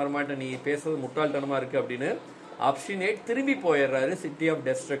 உங்களோட எல்லாம் நான் வரமாட்டேன், நீ பேசுறது முட்டாள்தனமா இருக்கு அப்படின்னு அப்ஸ்டினேட் திரும்பி போயிடுறாரு சிட்டி ஆஃப்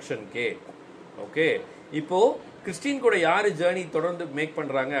டெஸ்ட்ரக்ஷன்கே. ஓகே, இப்போ கிறிஸ்டின் கூட யாரு ஜேர்னி தொடர்ந்து மேக்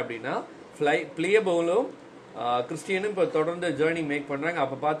பண்றாங்க அப்படின்னா பிளியபிளும் கிறிஸ்டியனும் இப்போ தொடர்ந்து ஜேர்னி மேக் பண்றாங்க.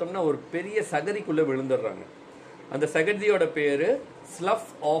 அப்ப பார்த்தோம்னா ஒரு பெரிய சகதிக்குள்ள விழுந்துடுறாங்க. அந்த சகதியோட பேரு ஸ்லஃப்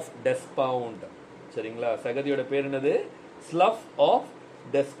ஆஃப் டெஸ்பவுண்ட். சரிங்களா? சகதியோட பேர் என்னது? Slough of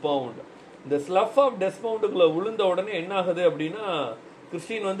டெஸ்பவுண்ட். இந்த ஸ்லஃப் ஆஃப் டெஸ்பவுண்டுக்குள்ள விழுந்த உடனே என்ன ஆகுது அப்படின்னா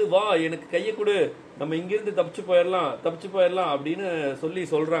கிறிஸ்டின் வந்து வா எனக்கு கையை கொடு, நம்ம இங்கிருந்து தப்பிச்சு போயிடலாம் அப்படின்னு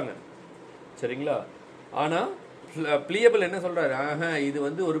சொல்றாங்க. சரிங்களா? ஆனா பிளியபிள் என்ன சொல்றாரு, இது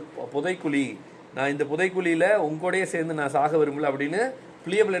வந்து ஒரு புதைக்குழி, நான் இந்த புதைக்குழியில் உங்கூடயே சேர்ந்து நான் சாக விரும்பல அப்படின்னு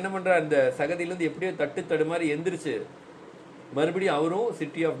பிளியபிள் என்ன பண்ணுறார், அந்த சகதியிலேருந்து எப்படியோ தட்டு மாதிரி எந்திரிச்சு மறுபடியும் அவரும்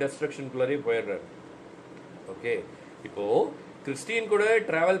சிட்டி ஆஃப் டெஸ்ட்ரக்ஷனுக்குள்ளே போயிடுறாரு. ஓகே, இப்போது கிறிஸ்டியன் கூட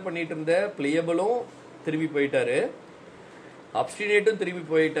ட்ராவல் பண்ணிட்டு இருந்த பிளியபிளும் திரும்பி போயிட்டாரு, அப்ஸ்டினேட்டும் திரும்பி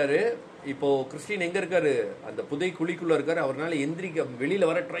போயிட்டாரு. இப்போ கிறிஸ்டின் எங்க இருக்காரு, அந்த புதை குழிக்குள்ள இருக்காரு. அவரால் எந்திரிக்க வெளியில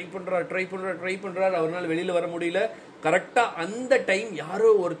வர ட்ரை பண்றாரு, அவரால் வெளியில வர முடியல. கரெக்டா அந்த டைம் யாரோ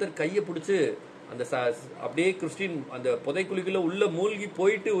ஒருத்தர் கையை பிடிச்சு அந்த அப்படியே கிறிஸ்டின் அந்த புதை குழிக்குள்ள உள்ள மூழ்கி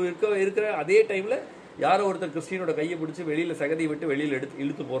போயிட்டு இருக்கிற அதே டைம்ல யாரோ ஒருத்தர் கிறிஸ்டினோட கையை பிடிச்சு வெளியில சகதியை விட்டு வெளியில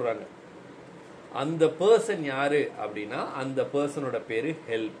இழுத்து போடுறாங்க. அந்த பர்சன் யாரு அப்படின்னா அந்த பர்சனோட பேரு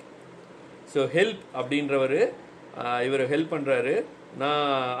ஹெல்ப். ஸோ ஹெல்ப் அப்படின்றவர் இவர் ஹெல்ப் பண்றாரு.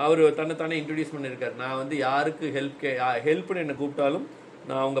 அவர் தன்னைத்தானே இன்ட்ரடியூஸ் பண்ணியிருக்காரு. நான் வந்து யாருக்கு ஹெல்ப்னு என்னை கூப்பிட்டாலும்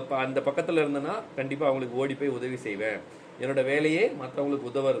நான் அவங்க அந்த பக்கத்தில் இருந்தேன்னா கண்டிப்பாக அவங்களுக்கு ஓடி போய் உதவி செய்வேன். என்னோட வேலையே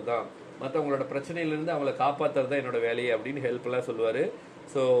மற்றவங்களுக்கு உதவுறது தான், மற்றவங்களோட பிரச்சனையிலேருந்து அவங்கள காப்பாற்றுறது தான் என்னோட வேலையே அப்படின்னு ஹெல்ப்லாம் சொல்லுவார்.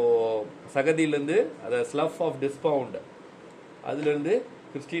 ஸோ சகதியிலேருந்து அதை ஸ்லஃப் ஆஃப் டிஸ்பவுண்ட் அதுலேருந்து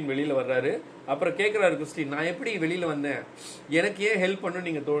கிறிஸ்டின் வெளியில் வர்றாரு. அப்புறம் கேட்குறாரு கிறிஸ்டின், நான் எப்படி வெளியில் வந்தேன், எனக்கு ஏன் ஹெல்ப் பண்ணணும்னு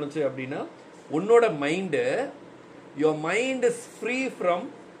நீங்கள் தோணுச்சு அப்படின்னா, உன்னோட mind your mind is free from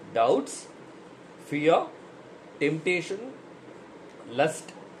doubts, fear, temptation, lust,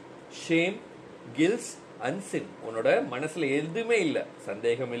 shame, guilt and sin. உன்னோட மனசுல எதுவுமே இல்லை,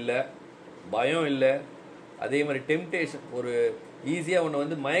 சந்தேகம் இல்லை, பயம் இல்லை, அதே மாதிரி டெம்டேஷன் ஒரு ஈஸியாக உன்னை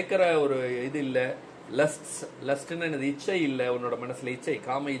வந்து மயக்கிற ஒரு இது இல்லை, லஸ்ட்னு எனது இச்சை இல்லை, உன்னோட மனசுல இச்சை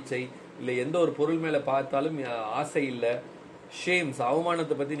காம இச்சை இல்லை, எந்த ஒரு பொருள் மேலே பார்த்தாலும் ஆசை இல்லை, ஷேம்ஸ்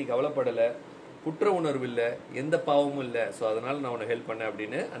அவமானத்தை பற்றி நீ கவலைப்படலை, குற்ற உணர்வு இல்லை, எந்த பாவமும் இல்லை. ஸோ அதனால நான் உன்னை ஹெல்ப் பண்ணேன்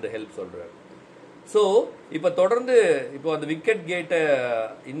அப்படின்னு அந்த ஹெல்ப் சொல்றாரு. ஸோ இப்போ தொடர்ந்து இப்போ அந்த விக்கெட் கேட்டை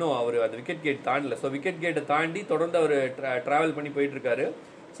இன்னும் அவர் அந்த விக்கெட் கேட் தாண்டல. ஸோ விக்கெட் கேட்டை தாண்டி தொடர்ந்து அவர் டிராவல் பண்ணி போயிட்டு இருக்காரு.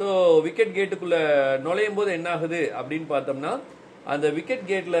 ஸோ விக்கெட் கேட்டுக்குள்ள நுழையும் போது என்ன ஆகுது அப்படின்னு பார்த்தோம்னா, அந்த விக்கெட்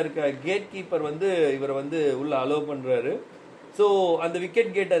கேட்ல இருக்க கேட் கீப்பர் வந்து இவரை வந்து உள்ள அலோவ் பண்றாரு. ஸோ அந்த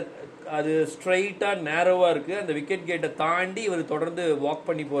விக்கெட் கேட்டை அது ஸ்ட்ரைட்டா நேரோவா இருக்கு. அந்த விக்கெட் கேட்டை தாண்டி இவர் தொடர்ந்து வாக்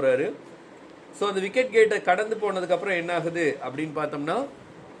பண்ணி போறாரு. ஸோ அந்த விக்கெட் கேட்டை கடந்து போனதுக்கு அப்புறம் என்ன ஆகுது அப்படின்னு பார்த்தோம்னா,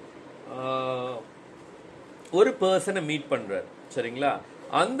 ஒரு பர்சனை மீட் பண்றாரு. சரிங்களா,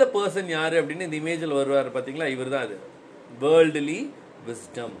 அந்த பர்சன் யாரு அப்படின்னு இந்த இமேஜில் வருவார் பார்த்தீங்களா, இவர் தான் அது வேர்ல்ட்லி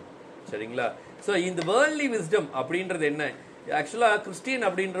விஸ்டம். சரிங்களா, ஸோ இந்த வேர்ல்ட்லி விஸ்டம் அப்படின்றது என்ன, ஆக்சுவலா கிறிஸ்டியன்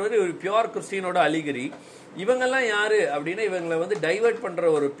அப்படின்றது ஒரு பியூர் கிறிஸ்டியனோட அலிகரி. இவங்கெல்லாம் யாரு அப்படின்னா இவங்களை வந்து டைவர்ட்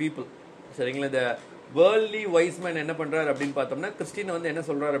பண்ற ஒரு பீப்புள். சரிங்களா, இந்த வேர்ல்ட்லி வைஸ்மேன் என்ன பண்றாரு அப்படின்னு பார்த்தோம்னா, கிறிஸ்டியன் வந்து என்ன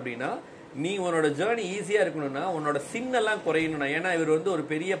சொல்றாரு அப்படின்னா, நீ உன்னோட ஜேர்னி ஈஸியா இருக்கணும்னா உன்னோட சின் எல்லாம் குறையணும்னா, ஏன்னா இவர் வந்து ஒரு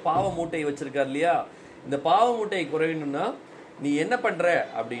பெரிய பாவ மூட்டையை வச்சிருக்காரு இல்லையா, இந்த பாவ மூட்டையை குறையணும்னா நீ என்ன பண்ற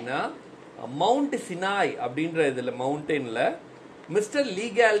அப்படின்னா, மவுண்ட் சினாய் அப்படின்ற இதுல மவுண்டன்ல மிஸ்டர்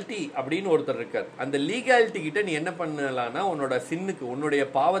லீகாலிட்டி அப்படின்னு ஒருத்தர் இருக்கார். அந்த லீகாலிட்டி கிட்ட நீ என்ன பண்ணலாம்னா, உன்னோட சின்னுக்கு உன்னுடைய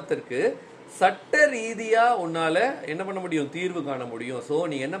பாவத்திற்கு சட்ட ரீதியா உன்னால என்ன பண்ண முடியும், தீர்வு காண முடியும். ஸோ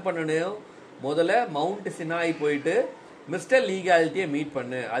நீ என்ன பண்ணணும், முதல்ல மவுண்ட் சினாய் போயிட்டு மிஸ்டர் லீகாலிட்டியை மீட்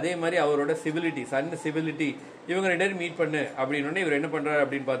பண்ணு, அதே மாதிரி அவரோட சிவிலிட்டி சன் சிவிலிட்டி இவங்க 2 பேரும் மீட் பண்ணு அப்படின்னு இவர் என்ன பண்றாரு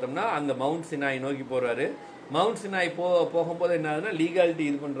அப்படின்னு பார்த்தோம்னா, அங்க மவுண்ட் சினாய் நோக்கி போறாரு. மவுண்ட் சினாய் போகும்போது என்ன ஆகுதுன்னா, லீகாலிட்டி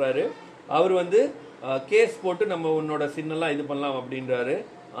இது பண்றாரு. அவர் வந்து கேஸ் போட்டு நம்ம உன்னோட சின்னெல்லாம் இது பண்ணலாம் அப்படின்றாரு.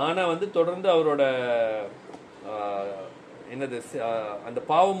 ஆனா வந்து தொடர்ந்து அவரோட என்னது அந்த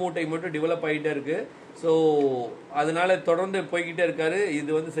பாவ மூட்டை மட்டும் டெவலப் ஆகிட்டே இருக்கு. ஸோ அதனால தொடர்ந்து போய்கிட்டே இருக்காரு. இது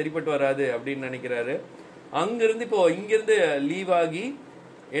வந்து சரிப்பட்டு வராது அப்படின்னு நினைக்கிறாரு. அங்கிருந்து இப்போ இங்கிருந்து லீவ் ஆகி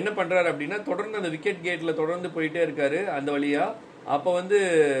என்ன பண்றாரு அப்படின்னா, தொடர்ந்து அந்த விக்கெட் கேட்ல தொடர்ந்து போயிட்டே இருக்காரு அந்த வழியா. அப்ப வந்து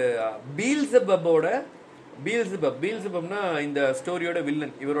பீல்செபப்னா இந்த ஸ்டோரியோட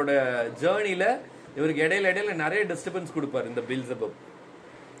வில்லன். இவரோட ஜேர்னில இவருக்கு இடையில நிறைய டிஸ்டர்பன்ஸ் கொடுப்பாரு இந்த பீல்செபப்.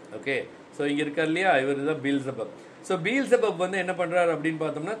 ஓகே, ஸோ இங்க இருக்கார் இல்லையா, இவர் தான் பீல்செபப். ஸோ பீல்செபப் வந்து என்ன பண்றாரு அப்படின்னு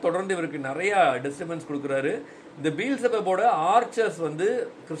பார்த்தோம்னா, தொடர்ந்து இவருக்கு நிறைய டிஸ்டர்பன்ஸ் கொடுக்குறாரு. இந்த பீல்செபப்போட ஆர்ச்சர்ஸ் வந்து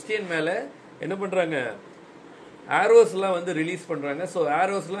கிறிஸ்டியன் மேல என்ன பண்றாங்க, ஆரோஸ்லாம் வந்து ரிலீஸ் பண்றாங்க. ஸோ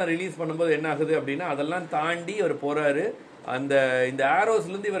ஆரோஸ்லாம் ரிலீஸ் பண்ணும்போது என்ன ஆகுது அப்படின்னா, அதெல்லாம் தாண்டி அவர் போறாரு. இந்த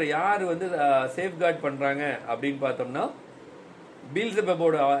ஆரோஸ்லேருந்து இவர் யார் வந்து சேஃப்கார்ட் பண்றாங்க அப்படின்னு பார்த்தோம்னா,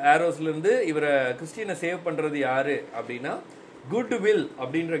 பீல்செபப்போட ஆரோஸ்லேருந்து இவரை கிறிஸ்டியனை சேவ் பண்றது யாரு அப்படின்னா, குட் வில்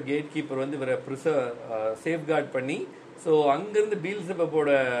அப்படின்ற கேட் கீப்பர் வந்து இவரை சேஃப்கார்ட் பண்ணி, ஸோ அங்கிருந்து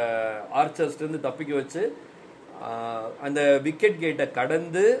பீல்செபப்போட ஆர்ச்சர்ஸ்லேருந்து தப்பிக்க வச்சு அந்த விக்கெட் கேட்டை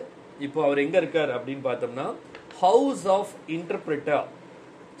கடந்து இப்போ அவர் எங்க இருக்கார் அப்படின்னு பார்த்தோம்னா, ஹவுஸ் ஆஃப் இன்டர்பிரட்டர்.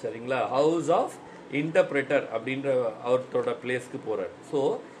 சரிங்களா, ஹவுஸ் ஆஃப் இன்டர்பிரட்டர் அப்படின்ற அவரோட பிளேஸ்க்கு போறார். ஸோ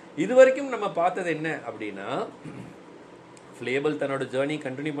இது வரைக்கும் நம்ம பார்த்தது என்ன அப்படின்னா, ஃபிளேபல் தன்னோட ஜேர்னி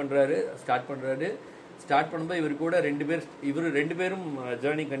கண்டினியூ பண்றாரு, ஸ்டார்ட் பண்றாரு. ஸ்டார்ட் பண்ணும்போது இவர் கூட ரெண்டு பேரும்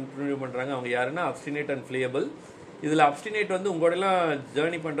ஜேர்னி கண்டினியூ பண்ணுறாங்க. அவங்க யாருன்னா அப்ஸ்டினேட் அண்ட் ஃபிளேயபிள். இதில் அப்ஸ்டினேட் வந்து உங்களோடலாம்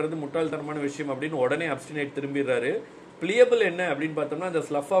ஜேர்னி பண்ணுறது முட்டாள்தனமான விஷயம் அப்படின்னு உடனே அப்ஸ்டினேட் திரும்பிடுறாரு. ஃபிளேயபிள் என்ன அப்படின்னு பார்த்தோம்னா அந்த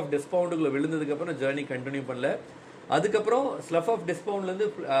ஸ்லஃப் ஆஃப் டிஸ்பவுண்டுக்குள்ள விழுந்ததுக்கப்புறம் ஜேர்னி கண்டினியூ பண்ணல. அதுக்கப்புறம் ஸ்லஃப் ஆஃப் டிஸ்பவுண்ட்லேருந்து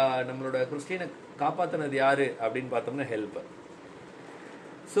நம்மளோட கிறிஸ்டியனை காப்பாற்றினது யாரு அப்படின்னு பார்த்தோம்னா ஹெல்ப்.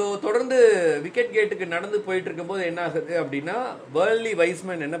 ஸோ தொடர்ந்து விக்கெட் கேட்டுக்கு நடந்து போயிட்டு இருக்கும்போது என்ன ஆகுது அப்படின்னா வேர்ல்ட்லி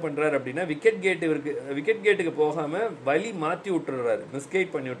வைஸ்மேன் என்ன பண்றாரு அப்படின்னா விக்கெட் கேட்டுக்கு போகாம வழி மாற்றி விட்டுறாரு,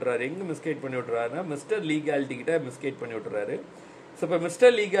 மிஸ்கைட் பண்ணி விட்டுறாரு. எங்க மிஸ்கைட் பண்ணி விட்டுறாருன்னா மிஸ்டர் லீகாலிட்டி கிட்ட மிஸ்கைட் பண்ணி விட்டுறாரு. ஸோ இப்போ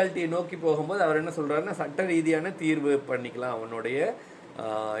மிஸ்டர் லீகாலிட்டியை நோக்கி போகும்போது அவர் என்ன சொல்றாருன்னா சட்ட ரீதியான தீர்வு பண்ணிக்கலாம் அவனுடைய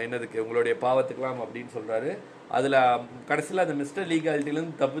என்னதுக்கு உங்களுடைய பாவத்துக்கலாம் அப்படின்னு சொல்றாரு. அதுல கடைசியில் அந்த மிஸ்டர்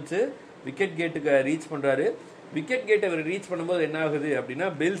லீகாலிட்டிலேருந்து தப்பிச்சு விக்கெட் கேட்டுக்கு ரீச் பண்றாரு. விக்கெட் கேட் அவர் ரீச் பண்ணும்போது என்ன ஆகுது அப்படின்னா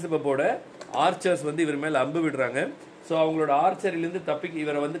பெல்செபூபோட ஆர்ச்சர்ஸ் வந்து இவர் மேல அம்பு விடுறாங்க. ஸோ அவங்களோட ஆர்ச்சரிலிருந்து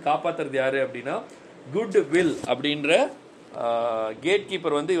இவரை வந்து காப்பாத்துறது யாரு அப்படின்னா குட் வில் அப்படின்ற கேட்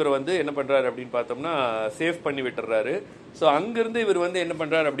கீப்பர் வந்து இவரை வந்து என்ன பண்றாரு அப்படின்னு பார்த்தோம்னா சேவ் பண்ணி விட்டுறாரு. ஸோ அங்கிருந்து இவர் வந்து என்ன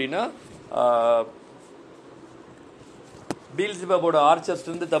பண்றாரு அப்படின்னா பீல்செபூபோட ஆர்ச்சர்ஸ்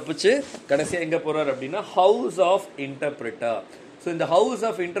இருந்து தப்பிச்சு கடைசியா எங்க போறாரு அப்படின்னா ஹவுஸ் ஆஃப் இன்டர்பிரிட்டர். ஸோ இந்த ஹவுஸ்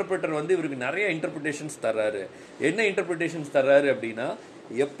ஆஃப் இன்டர்பிரிட்டர் வந்து இவருக்கு நிறைய இன்டர்பிரிட்டேஷன்ஸ் தர்றாரு. என்ன இன்டர்பிரிட்டேஷன்ஸ் தர்றாரு அப்படின்னா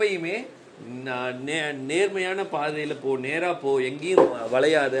எப்பயுமே நேர்மையான பாதையில போ, நேரா போ, எங்கேயும்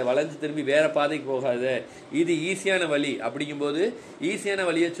வளைஞ்சு திரும்பி வேற பாதைக்கு போகாத, இது ஈஸியான வழி. அப்படிங்கும்போது ஈஸியான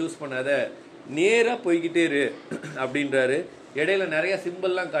வழியை சூஸ் பண்ணாத, நேரா போய்கிட்டே இரு அப்படின்றாரு. இடையில நிறைய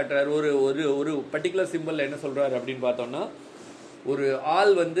சிம்பிள்லாம் காட்டுறாரு. ஒரு ஒரு ஒரு பர்டிகுலர் சிம்பிள் என்ன சொல்றாரு அப்படின்னு பார்த்தோம்னா ஒரு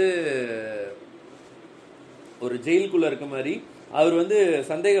ஆள் வந்து ஒரு ஜெயிலுக்குள்ள இருக்க மாதிரி அவர் வந்து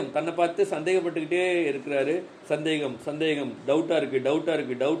தன்னை பார்த்து சந்தேகப்பட்டுக்கிட்டே இருக்கிறாரு. சந்தேகம் டவுட்டா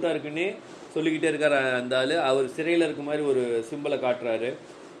இருக்குன்னே சொல்லிக்கிட்டே இருக்காரு அந்த ஆளு. அவர் சிறையில் இருக்க மாதிரி ஒரு சிம்பிளை காட்டுறாரு.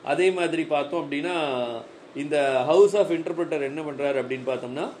 அதே மாதிரி பார்த்தோம் அப்படின்னா இந்த ஹவுஸ் ஆஃப் இன்டர்பிரிட்டர் என்ன பண்றாரு அப்படின்னு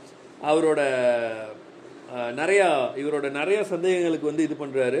பார்த்தோம்னா இவரோட நிறைய சந்தேகங்களுக்கு வந்து இது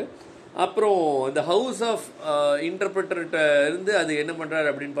பண்றாரு. அப்புறம் இந்த ஹவுஸ் ஆஃப் இன்டர்பிரிட்டர்கிட்ட இருந்து அது என்ன பண்றாரு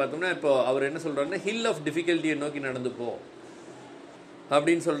அப்படின்னு பார்த்தோம்னா இப்போ அவர் என்ன சொல்றாருன்னா ஹில் ஆஃப் டிஃபிகல்ட்டியை நோக்கி நடந்து போ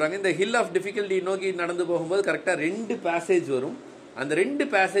அப்படின்னு சொல்றாங்க. இந்த ஹில் ஆஃப் டிஃபிகல்ட்டி நோக்கி நடந்து போகும்போது கரெக்டா 2 பேசேஜ் வரும். அந்த 2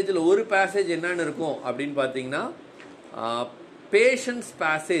 பேசேஜில் ஒரு பேசேஜ் என்னன்னு இருக்கும் அப்படின்னு பார்த்தீங்கன்னா பேஷன்ஸ்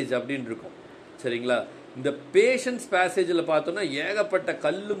பேசேஜ் அப்படின்னு இருக்கும். சரிங்களா? இந்த பேஷன்ஸ் பேசேஜில் பார்த்தோம்னா ஏகப்பட்ட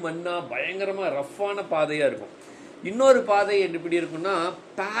கல்லு மண்ணா பயங்கரமா ரஃப்பான பாதையா இருக்கும். இன்னொரு பாதை எப்படி இருக்குன்னா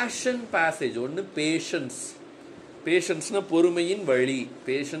பேஷன் பேசேஜ். ஒன்று பேஷன்ஸ்னா பொறுமையின் வழி,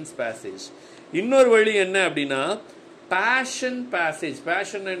 பேஷன்ஸ் பேசேஜ். இன்னொரு வழி என்ன அப்படின்னா பேஷன் பேசேஜ்.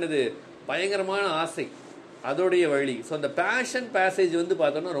 பேஷன் என்னது? பயங்கரமான ஆசை, அதோடைய வழி. ஸோ அந்த பேஷன் பேசேஜ் வந்து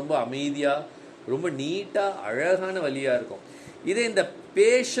பார்த்தோம்னா ரொம்ப அமைதியா, ரொம்ப நீட்டா, அழகான வழியா இருக்கும். இதே இந்த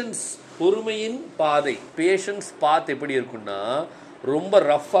பேஷன்ஸ் பொறுமையின் பாதை, பேஷன்ஸ் பாத் எப்படி இருக்குன்னா ரொம்ப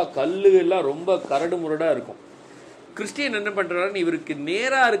ரஃபா, கல்லு எல்லாம் ரொம்ப கரடு முரடா இருக்கும். கிறிஸ்டியன் என்ன பண்றாருன்னு இவருக்கு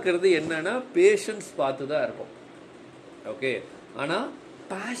நேரா இருக்கிறது என்னன்னா பேஷன்ஸ் பார்த்து தான் இருக்கும். ஓகே, ஆனா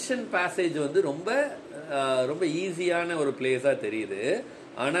பேஷன் பேசேஜ் வந்து ரொம்ப ரொம்ப ஈஸியான ஒரு பிளேஸா தெரியுது.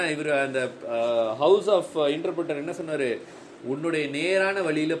 ஆனா இவர் அந்த ஹவுஸ் ஆஃப் இன்டர்பிரிட்டர் என்ன சொன்னாரு, உன்னுடைய நேரான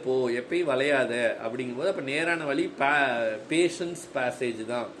வழியில போ, எப்பயும் வளையாத அப்படிங்கும்போது அப்ப நேரான வழி பேஷன்ஸ் பேசேஜ்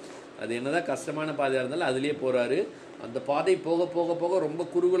தான். அது என்னதான் கஷ்டமான பாதையா இருந்தாலும் அதுலயே போறாரு. அந்த பாதை போக போக போக ரொம்ப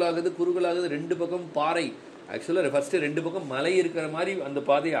குறுகலாகுது. 2 பக்கம் பாறை. ஆக்சுவலாக ஃபர்ஸ்ட் 2 பக்கம் மலை இருக்கிற மாதிரி அந்த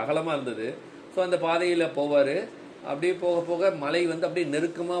பாதை அகலமா இருந்தது. ஸோ அந்த பாதையில போவாரு. அப்படியே போக போக மலை வந்து அப்படியே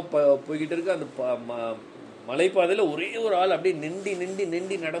நெருக்கமா போய்கிட்டு இருக்கு. அந்த மலைப்பாதையில ஒரே ஒரு ஆள் அப்படியே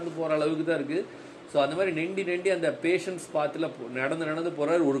நெண்டி நடந்து போற அளவுக்கு தான் இருக்கு. ஸோ அந்த மாதிரி நெண்டி அந்த பேஷன்ஸ் பாத்துல நடந்து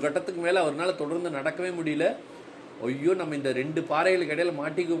போறாரு. ஒரு கட்டத்துக்கு மேல அவரால் தொடர்ந்து நடக்கவே முடியல. ஐயோ, நம்ம இந்த 2 பாறைகளுக்கு இடையில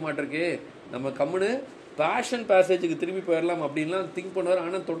மாட்டிக்க மாட்டிருக்கே, நம்ம கம்முன்னு பேஷன் பேசேஜுக்கு திரும்பி போயிடலாம் அப்படின்லாம் திங்க் பண்ணுவார்.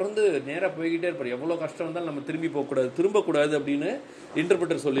 ஆனால் தொடர்ந்து நேராக போய்கிட்டே இருப்பார். எவ்வளோ கஷ்டம் வந்தாலும் நம்ம திரும்பக்கூடாது அப்படின்னு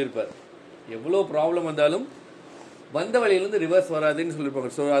இன்டர்பிரிட்டர் சொல்லியிருப்பார். எவ்வளோ ப்ராப்ளம் வந்தாலும் வந்த வழியிலேருந்து ரிவர்ஸ் வராதுன்னு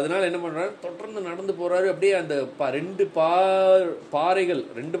சொல்லியிருப்பாங்க. ஸோ அதனால என்ன பண்ணுறாரு, தொடர்ந்து நடந்து போறாரு. அப்படியே அந்த 2 பாறைகள்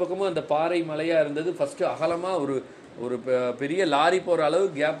 2 பக்கமும் அந்த பாறை மலையா இருந்தது. ஃபர்ஸ்ட் அகலமா ஒரு பெரிய லாரி போற அளவு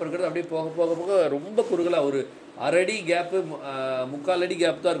கேப் இருக்கிறது. அப்படியே போக போக போக ரொம்ப குறுகலா ஒரு 1/2 அடி கேப்பு, 3/4 அடி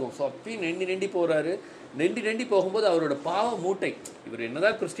கேப் தான் இருக்கும். ஸோ அப்பயும் நெண்டி போறாரு. நெண்டி போகும்போது அவரோட பாவ மூட்டை, இவர்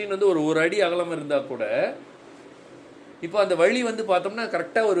என்னதான் கிறிஸ்டின் வந்து ஒரு அடி அகலம் இருந்தா கூட இப்போ அந்த வழி வந்து பார்த்தோம்னா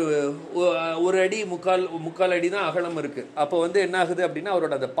கரெக்டாக ஒரு அடி 3/4 அடி தான் அகலம் இருக்கு. அப்போ வந்து என்ன ஆகுது அப்படின்னா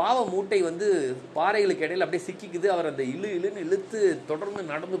அவரோட அந்த பாவ மூட்டை வந்து பாறைகளுக்கு இடையில அப்படியே சிக்கிக்குது. அவர் அந்த இழுன்னு இழுத்து தொடர்ந்து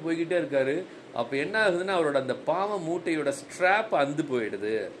நடந்து போய்கிட்டே இருக்காரு. அப்போ என்ன ஆகுதுன்னா அவரோட அந்த பாவ மூட்டையோட ஸ்ட்ராப் அந்து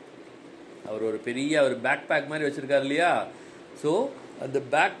போயிடுது. அவர் ஒரு பெரிய பேக் மாதிரி வச்சிருக்காரு இல்லையா? ஸோ அந்த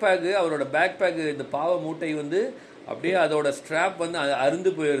பேக் பேக்கு, அவரோட பேக் பேக்கு, இந்த பாவ மூட்டை வந்து அப்படியே அதோட ஸ்ட்ராப் வந்து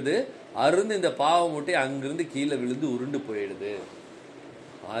அருந்து போயிடுது. அருந்து இந்த பாவ மூட்டை அங்கிருந்து கீழே விழுந்து உருண்டு போயிடுது.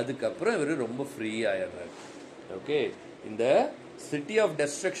 அதுக்கப்புறம் இவர் ரொம்ப ஃப்ரீ ஆயிடுறாரு. ஓகே, இந்த சிட்டி ஆஃப்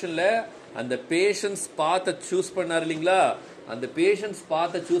டெஸ்ட்ரக்ஷன்ல அந்த பேஷன்ஸ் பாத்தை சூஸ் பண்ணார் இல்லைங்களா? அந்த பேஷன்ஸ்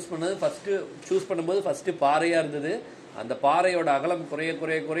பாத்தை சூஸ் பண்ணும்போது ஃபர்ஸ்ட் பாறையா இருந்தது. அந்த பாறையோட அகலம் குறைய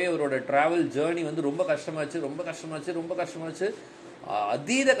குறைய குறைய அவரோட டிராவல் ஜேர்னி வந்து ரொம்ப கஷ்டமாச்சு.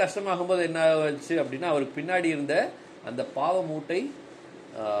 அதீத கஷ்டமாகும் போது என்ன ஆச்சு அப்படின்னா, அவருக்கு பின்னாடி இருந்த அந்த பாவ மூட்டை,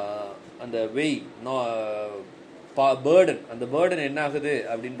 அந்த பேர்டன், அந்த பேர்டன் என்ன ஆகுது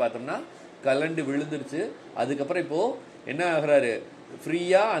அப்படின்னு பார்த்தோம்னா கலண்டு விழுந்துருச்சு. அதுக்கப்புறம் இப்போ என்ன ஆகுறாரு,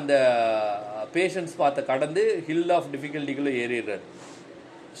 ஃப்ரீயா அந்த பேஷன்ஸ் பார்த்த கடந்து ஹில் ஆஃப் டிஃபிகல்ட்டிக்குள்ள ஏறிடுறாரு.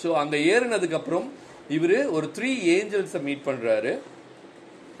 ஸோ அங்க ஏறினதுக்கு அப்புறம் இவரு ஒரு 3 ஏஞ்சல்ஸை மீட் பண்றாரு.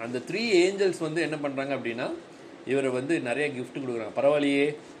 அந்த 3 ஏஞ்சல்ஸ் வந்து என்ன பண்றாங்க அப்படின்னா, இவரை வந்து நிறைய கிஃப்ட் கொடுக்குறாங்க. பரவாயில்லையே,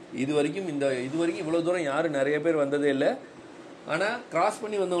 இது வரைக்கும் இவ்வளவு தூரம் யாரும் நிறைய பேர் வந்ததே இல்லை, ஆனா கிராஸ்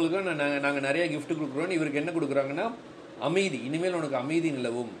பண்ணி வந்தவங்களுக்கு நாங்க நிறைய கிஃப்ட் கொடுக்குறோம். இவருக்கு என்ன கொடுக்குறாங்கன்னா, அமைதி, இனிமேல் உனக்கு அமைதி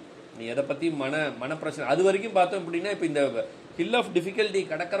நிலவும், நீ எதை பத்தி மன பிரச்சனை. அது வரைக்கும் பார்த்தோம் அப்படின்னா, இப்ப இந்த ஹில் ஆஃப் டிஃபிகல்ட்டி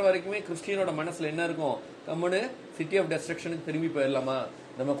கடக்கிற வரைக்குமே கிறிஸ்டியனோட மனசுல என்ன இருக்கும், கம்முன்னு சிட்டி ஆஃப் டெஸ்ட்ரக்ஷனுக்கு திரும்பி போயிடலாமா,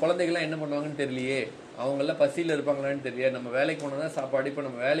 நம்ம குழந்தைகள்லாம் என்ன பண்ணுவாங்கன்னு தெரியலையே, அவங்கெல்லாம் பசியில் இருப்பாங்களான்னு தெரியல, நம்ம வேலைக்கு போனோம்னா சாப்பாடு, இப்போ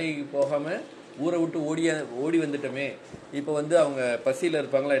நம்ம வேலைக்கு போகாம ஊரை விட்டு ஓடி வந்துட்டோமே, இப்போ வந்து அவங்க பசியில்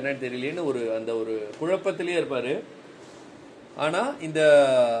இருப்பாங்களா என்னன்னு தெரியலேன்னு ஒரு குழப்பத்திலேயே இருப்பாரு. ஆனா இந்த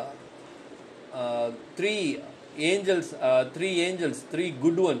 3 ஏஞ்சல்ஸ் 3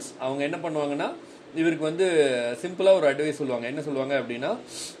 குட் ஒன்ஸ் அவங்க என்ன பண்ணுவாங்கன்னா, இவருக்கு வந்து சிம்பிளா ஒரு அட்வைஸ் சொல்லுவாங்க. என்ன சொல்லுவாங்க அப்படின்னா,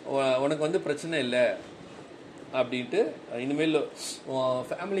 உனக்கு வந்து பிரச்சனை இல்லை அப்படின்ட்டு, இனிமேல்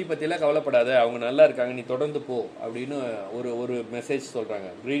ஃபேமிலி பற்றியெல்லாம் கவலைப்படாத, அவங்க நல்லா இருக்காங்க, நீ தொடர்ந்து போ அப்படின்னு ஒரு மெசேஜ் சொல்கிறாங்க,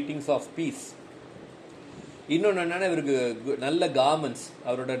 கிரீட்டிங்ஸ் ஆஃப் பீஸ். இன்னொன்று என்னன்னா, இவருக்கு நல்ல கார்மெண்ட்ஸ்,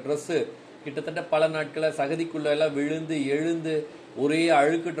 அவரோட ட்ரெஸ்ஸு கிட்டத்தட்ட பல நாட்களை சகதிக்குள்ள எல்லாம் விழுந்து எழுந்து ஒரே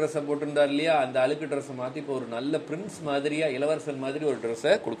அழுக்கு ட்ரெஸ்ஸை போட்டிருந்தார் இல்லையா, அந்த அழுக்கு ட்ரெஸ்ஸை மாற்றி இப்போ ஒரு நல்ல பிரின்ஸ் மாதிரியா, இளவரசன் மாதிரி ஒரு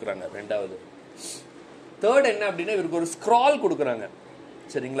ட்ரெஸ்ஸை கொடுக்குறாங்க. 2வது. 3rd என்ன அப்படின்னா, இவருக்கு ஒரு ஸ்க்ரால் கொடுக்குறாங்க.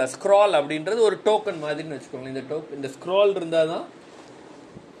 சரிங்களா? ஸ்க்ரால் அப்படின்றது ஒரு டோக்கன் மாதிரின்னு வச்சுக்கோங்க. இந்த ஸ்க்ரால் இருந்தால் தான்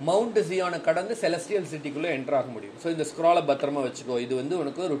மவுண்ட் ஜியானை கடந்து செலஸ்டியல் சிட்டிக்குள்ளே என்டர் ஆக முடியும். ஸோ இந்த ஸ்க்ராலை பத்திரமா வச்சுக்கோ, இது வந்து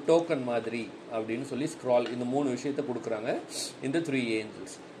உனக்கு ஒரு டோக்கன் மாதிரி அப்படின்னு சொல்லி ஸ்க்ரால், இந்த 3 விஷயத்தை கொடுக்குறாங்க இந்த 3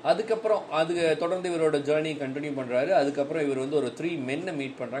 ஏஞ்சல்ஸ். அதுக்கப்புறம் தொடர்ந்து இவரோட ஜேர்னி கண்டினியூ பண்ணுறாரு. அதுக்கப்புறம் இவர் வந்து ஒரு 3 மென்னை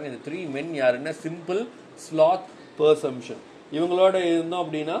மீட் பண்ணுறாங்க. இந்த 3 மென் யாருன்னா, சிம்பிள், ஸ்லாத், பர்சம்ஷன். இவங்களோட இருந்தோம்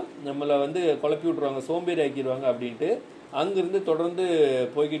அப்படின்னா நம்மளை வந்து குழப்பி விட்ருவாங்க, சோம்பேறி ஆக்கிடுவாங்க அப்படின்ட்டு அங்கிருந்து தொடர்ந்து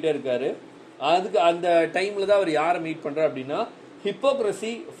போய்கிட்டே இருக்காரு. அந்த டைம்ல தான் அவர் யாரை மீட் பண்றாரு அப்படின்னா, ஹிப்போக்ரசி,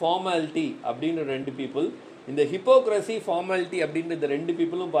 ஃபார்மாலிட்டி அப்படின்னு 2 பீப்புள். இந்த ஹிப்போக்ரசி, ஃபார்மாலிட்டி அப்படின்ற இந்த 2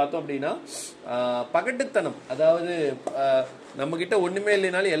 பீப்புளும் பார்த்தோம் அப்படின்னா, பகட்டுத்தனம், அதாவது நம்ம கிட்ட ஒண்ணுமே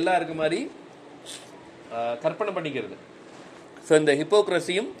இல்லைனாலும் எல்லாம் இருக்க மாதிரி கற்பனை பண்ணிக்கிறது. ஸோ இந்த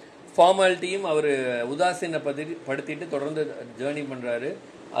ஹிப்போக்ரசியும் ஃபார்மாலிட்டியும் அவர் உதாசீனப்படுத்திட்டு தொடர்ந்து ஜேர்னி பண்றாரு.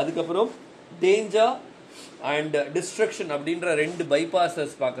 அதுக்கப்புறம் டேஞ்சர் அண்ட் டிஸ்ட்ரக்ஷன் அப்படின்ற 2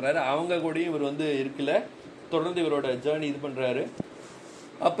 பைபாசஸ் பார்க்குறாரு. அவங்க கூடயும் இவர் வந்து இருக்குல்ல, தொடர்ந்து இவரோட ஜேர்னி இது பண்ணுறாரு.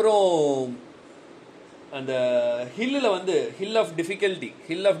 அப்புறம் அந்த ஹில்லில் வந்து ஹில் ஆஃப்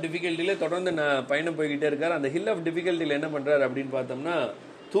டிஃபிகல்ட்டில தொடர்ந்து பயணம் போய்கிட்டே இருக்காரு. அந்த ஹில் ஆஃப் டிஃபிகல்ட்டியில் என்ன பண்ணுறாரு அப்படின்னு பார்த்தோம்னா,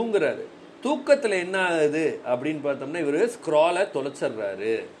 தூங்குறாரு. தூக்கத்தில் என்ன ஆகுது அப்படின்னு பார்த்தோம்னா, இவர் ஸ்க்ராலை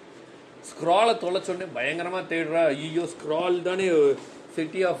தொலைச்சிடுறாரு. ஸ்க்ராலை தொலைச்சோடனே பயங்கரமாக தேடுறா. ஐயோ, ஸ்க்ரால் தானே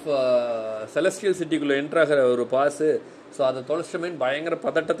சிட்டி ஆஃப் செலஸ்டியல் சிட்டிக்குள்ளே என்ட்ராகிற ஒரு பாஸு. ஸோ அதை தொலைச்சமேன்னு பயங்கர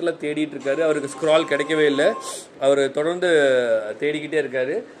பதட்டத்தில் தேடிட்டு இருக்காரு. அவருக்கு ஸ்க்ரால் கிடைக்கவே இல்லை. அவர் தொடர்ந்து தேடிக்கிட்டே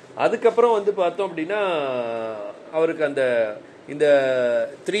இருக்காரு. அதுக்கப்புறம் வந்து பார்த்தோம் அப்படின்னா, அவருக்கு இந்த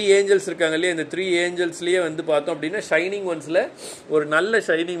 3 ஏஞ்சல்ஸ் இருக்காங்க இல்லையா, இந்த 3 ஏஞ்சல்ஸ்லேயே வந்து பார்த்தோம் அப்படின்னா, ஷைனிங் ஒன்ஸில் ஒரு நல்ல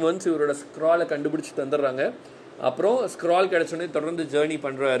ஷைனிங் ஒன்ஸ் இவரோட ஸ்க்ராலை கண்டுபிடிச்சி தந்துடுறாங்க. அப்புறம் ஸ்க்ரால் கிடைச்சோடனே தொடர்ந்து ஜேர்னி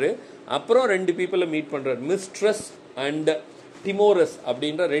பண்ணுறாரு. அப்புறம் 2 பீப்புளை மீட் பண்ணுறாரு, மிஸ்ட்ரஸ் அண்ட் டிமோரஸ்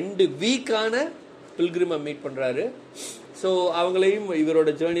அப்படின்ற 2 வீக்கான பில்கிரிமை மீட் பண்ணுறாரு. ஸோ அவங்களையும் இவரோட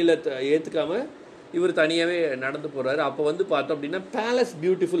ஜேர்னியில் ஏற்றுக்காம இவர் தனியாகவே நடந்து போகிறாரு. அப்போ வந்து பார்த்தோம் அப்படின்னா, பேலஸ்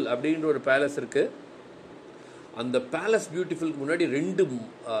பியூட்டிஃபுல் அப்படின்ற ஒரு பேலஸ் இருக்குது. அந்த பேலஸ் பியூட்டிஃபுல்க்கு முன்னாடி 2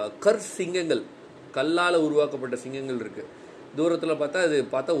 சிங்கங்கள், கல்லால் உருவாக்கப்பட்ட சிங்கங்கள் இருக்குது. தூரத்தில்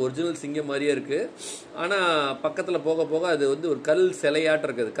பார்த்தா ஒரிஜினல் சிங்கம் மாதிரியே இருக்குது. ஆனால் பக்கத்தில் போக போக அது வந்து ஒரு கல் சிலையாட்டம்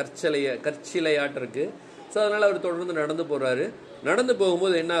இருக்குது, கற்சிலையாட்டம் இருக்குது. ஸோ அதனால் அவர் தொடர்ந்து நடந்து போகிறாரு. நடந்து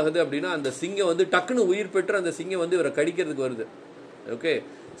போகும்போது என்ன ஆகுது அப்படின்னா, அந்த சிங்கம் வந்து டக்குன்னு உயிர் பெற்று அந்த சிங்கம் வந்து இவரை கடிக்கிறதுக்கு வருது. ஓகே,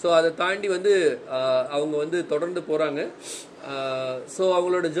 ஸோ அதை தாண்டி வந்து அவங்க வந்து தொடர்ந்து போகிறாங்க. ஸோ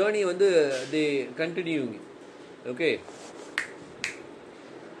அவங்களோட ஜேர்னி வந்து தி கண்டினியூங். ஓகே,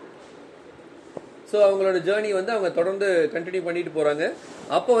 ஸோ அவங்களோட ஜேர்னி வந்து அவங்க தொடர்ந்து கண்டினியூ பண்ணிட்டு போகிறாங்க.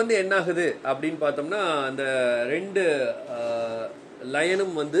 அப்போ வந்து என்ன ஆகுது அப்படின்னு பார்த்தோம்னா, அந்த 2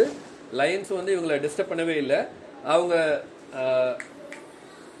 லயன்ஸும் வந்து இவங்களை டிஸ்டர்ப் பண்ணவே இல்லை. அவங்க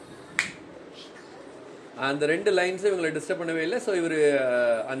அந்த 2 லைன்ஸும் இவங்களை டிஸ்டர்ப் பண்ணவே இல்லை. ஸோ இவர்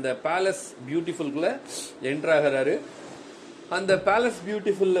அந்த பேலஸ் பியூட்டிஃபுல்குள்ளே என்ட்ராகிறாரு. அந்த பேலஸ்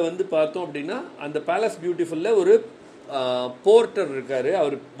பியூட்டிஃபுல்ல வந்து பார்த்தோம் அப்படின்னா, அந்த பேலஸ் பியூட்டிஃபுல்ல ஒரு போர்ட்டர் இருக்காரு,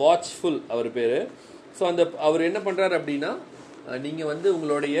 அவர் வாட்ச்ஃபுல் அவர் பேரு. ஸோ அவர் என்ன பண்றாரு அப்படின்னா, நீங்க வந்து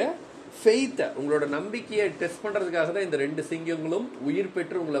உங்களுடைய ஃபெய்த்தை, உங்களோட நம்பிக்கையை டெஸ்ட் பண்றதுக்காக தான் இந்த 2 சிங்கங்களும் உயிர்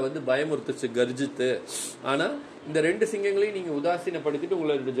பெற்று உங்களை வந்து பயமுறுத்துச்சு, கர்ஜித்து. ஆனா இந்த 2 சிங்கங்களையும் நீங்க உதாசீனப்படுத்திட்டு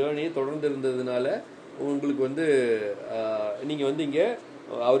உங்களோட ஜேர்னியை தொடர்ந்து இருந்ததுனால உங்களுக்கு வந்து நீங்க வந்து இங்க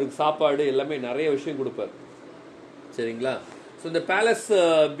அவருக்கு சாப்பாடு எல்லாமே நிறைய விஷயம் கொடுப்பார். சரிங்களா? ஸோ இந்த பேலஸ்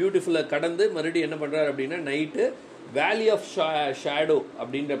பியூட்டிஃபுல்லை கடந்து மறுபடியும் என்ன பண்ணுறாரு அப்படின்னா, நைட்டு வேலி ஆஃப் ஷேடோ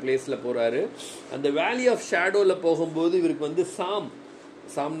அப்படின்ற பிளேஸில் போகிறாரு. அந்த வேலி ஆஃப் ஷேடோவில் போகும்போது இவருக்கு வந்து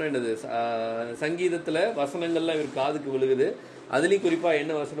சாம்னா என்னது, சங்கீதத்தில் வசனங்கள்லாம் இவருக்கு காதுக்கு விழுகுது. அதுலேயும் குறிப்பாக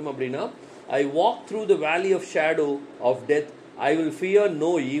என்ன வசனம் அப்படின்னா, ஐ வாக் த்ரூ த வேலி of shadow of death, I will fear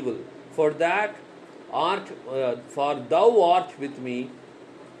no evil, for thou art with me,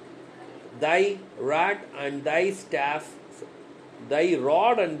 thy rod and thy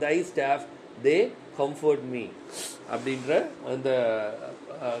staff, they comfort me அப்படின்ற அந்த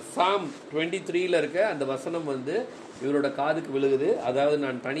சாம் 23ல இருக்க அந்த வசனம் வந்து இவரோட காதுக்கு விழுகுது. அதாவது,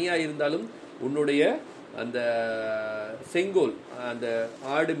 நான் தனியா இருந்தாலும் உன்னுடைய அந்த செங்கோல், அந்த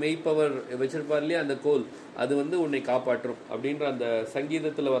ஆடு மேய்ப்பவர் வச்சிருப்பார் இல்லையா அந்த கோல், அது வந்து உன்னை காப்பாற்றும் அப்படின்ற அந்த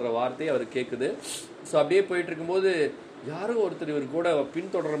சங்கீதத்தில் வர்ற வார்த்தை அவர் கேட்குது. ஸோ அப்படியே போயிட்டு இருக்கும்போது யாரோ ஒருத்தர் இவர் கூட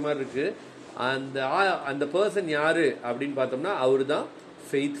பின்தொடர்ற மாதிரி இருக்கு. அந்த பர்சன் யாரு அப்படின்னு பார்த்தோம்னா, அவரு தான்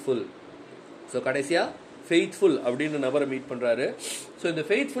ஃபெய்த்ஃபுல். ஸோ கடைசியா ஃபெய்த்ஃபுல் அப்படின்னு நபரை மீட் பண்றாரு. ஸோ இந்த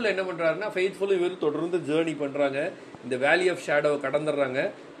ஃபெய்த்ஃபுல் என்ன பண்றாருன்னா, ஃபெய்த்ஃபுல் இவர் தொடர்ந்து ஜேர்னி பண்றாங்க. இந்த வேலி ஆஃப் ஷேடோவை கடந்துடுறாங்க.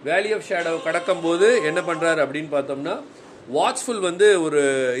 வேலி ஆஃப் ஷேடோவை கடக்கும் போது என்ன பண்றாரு அப்படின்னு பார்த்தோம்னா, வாட்ச்ஃபுல் வந்து ஒரு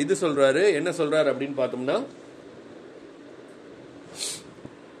இது சொல்றாரு. என்ன சொல்றாரு அப்படின்னு பார்த்தோம்னா,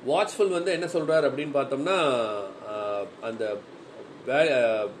 வாட்ச்ஃபுல் வந்து என்ன சொல்றாரு அப்படின்னு பார்த்தோம்னா, அந்த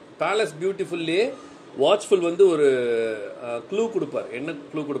பேலஸ் பியூட்டிஃபுல்லே வாட்ச்ஃபுல் வந்து ஒரு க்ளூ கொடுப்பார். என்ன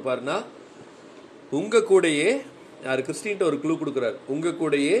க்ளூ கொடுப்பாருன்னா, உங்க கூடயே கிறிஸ்டின்ட்ட ஒரு க்ளூ கொடுக்குறாரு. உங்க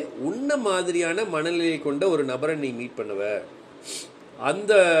கூடயே உன்ன மாதிரியான மனநிலையை கொண்ட ஒரு நபரை நீ மீட் பண்ணுவ.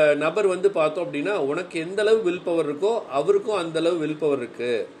 அந்த நபர் வந்து பார்த்தோம் அப்படின்னா, உனக்கு எந்த அளவு வில் பவர் இருக்கோ அவருக்கும் அந்த அளவு வில் பவர்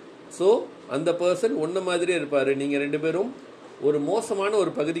இருக்கு. ஸோ அந்த பர்சன் உன்ன மாதிரியே இருப்பாரு. நீங்க 2 பேரும் ஒரு மோசமான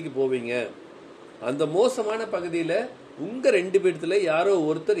ஒரு பகுதிக்கு போவீங்க. அந்த மோசமான பகுதியில் உங்க 2 பேர்த்துல யாரோ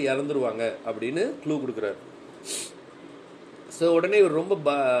ஒருத்தர் இறந்துருவாங்க அப்படின்னு க்ளூ கொடுக்குறாரு. ஸோ உடனே இவர் ரொம்ப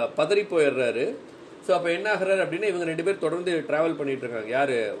பதறி போயிடுறாரு. ஸோ அப்போ என்ன ஆகிறாரு அப்படின்னா, இவங்க 2 பேர் தொடர்ந்து டிராவல் பண்ணிட்டு இருக்காங்க.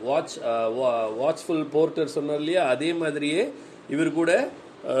 யாரு, வாட்ச்ஃபுல் போர்ட்டர் சொன்னார் இல்லையா, அதே மாதிரியே இவர் கூட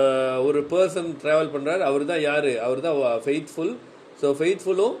ஒரு பர்சன் டிராவல் பண்றாரு. அவர் தான் யாரு, அவர் தான் ஃபெய்த்ஃபுல். ஸோ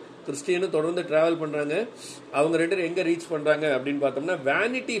ஃபெய்த்ஃபுல்லும் கிறிஸ்டியனும் தொடர்ந்து டிராவல் பண்றாங்க. அவங்க 2 பேரும் எங்க ரீச் பண்றாங்க அப்படின்னு பார்த்தோம்னா,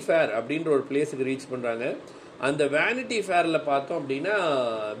 வேனிட்டி ஃபேர் அப்படின்ற ஒரு பிளேஸுக்கு ரீச் பண்றாங்க. அந்த வேனிட்டி ஃபேர்ல பார்த்தோம் அப்படின்னா,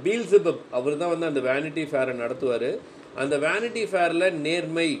 பீல்செபூப் அவர் தான் வந்து அந்த வேனிட்டி ஃபேரை நடத்துவாரு. அந்த வேனிட்டி ஃபேர்ல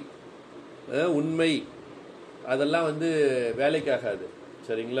நேர்மை, உண்மை அதெல்லாம் வந்து வேலைக்காகாது.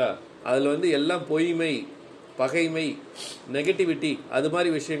 சரிங்களா? அதுல வந்து எல்லாம் பொய்மை, பகைமை, நெகட்டிவிட்டி, அது மாதிரி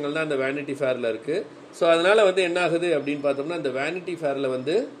விஷயங்கள் தான் அந்த வேனிட்டி ஃபேர்ல இருக்கு. ஸோ அதனால வந்து என்ன ஆகுது அப்படின்னு பார்த்தோம்னா, அந்த வேனிட்டி ஃபேர்ல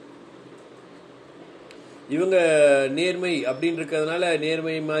வந்து இவங்க நேர்மை அப்படின்னு இருக்கிறதுனால,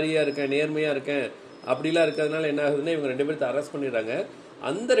 நேர்மை மாதிரியா இருக்கேன், நேர்மையா இருக்கேன் அப்படிலாம் இருக்கிறதுனால என்ன ஆகுதுன்னா, இவங்க 2 பேர்த்த அரெஸ்ட் பண்ணிடுறாங்க.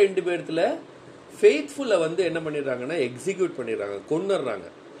 அந்த 2 பேர்த்துல ஃபெய்த்ஃபுல்லை வந்து என்ன பண்ணிடுறாங்கன்னா, எக்ஸிக்யூட் பண்ணிடுறாங்க, கொன்னுடுறாங்க.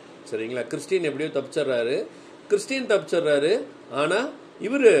 சரிங்களா? கிறிஸ்டின் எப்படியோ தப்பிச்சிடுறாரு. ஆனா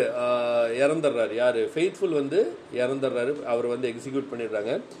இவர் இறந்துடுறாரு. யாரு, ஃபெய்த்ஃபுல் வந்து இறந்துடுறாரு. அவர் வந்து எக்ஸிக்யூட்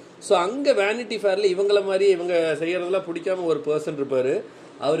பண்ணிடுறாங்க. ஸோ அங்க வேனிட்டி ஃபேர்ல இவங்கள மாதிரி இவங்க செய்யறதெல்லாம் பிடிக்காம ஒரு பர்சன் இருப்பாரு.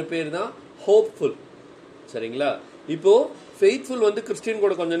 அவர் பேர் தான் ஹோப்ஃபுல். சரிங்களா? இப்போ ஃபெய்த்ஃபுல் வந்து கிறிஸ்டின்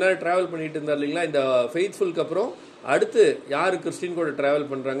கூட கொஞ்ச நேரம் டிராவல் பண்ணிட்டு இருந்தார் இல்லைங்களா. இந்த ஃபெய்த்ஃபுல்க்கு அப்புறம் அடுத்து யாரு கிறிஸ்டின் கூட டிராவல்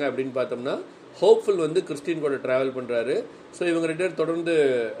பண்றாங்க அப்படின்னு பார்த்தோம்னா, ஹோப்ஃபுல் வந்து கிறிஸ்டின் கூட டிராவல் பண்றாரு. ஸோ இவங்க 2 பேர் தொடர்ந்து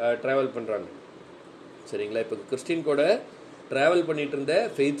டிராவல் பண்றாங்க. சரிங்களா? இப்போ கிறிஸ்டின் கூட டிராவல் பண்ணிட்டு இருந்த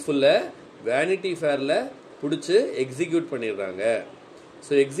ஃபெய்த்ஃபுல்ல வேனிட்டி ஃபேர்ல பிடிச்சி எக்ஸிக்யூட் பண்ணிடுறாங்க.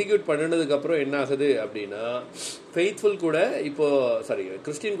 ஸோ எக்ஸிக்யூட் பண்ணினதுக்கு அப்புறம் என்ன ஆகுது அப்படின்னா, ஃபெய்த்ஃபுல் கூட இப்போ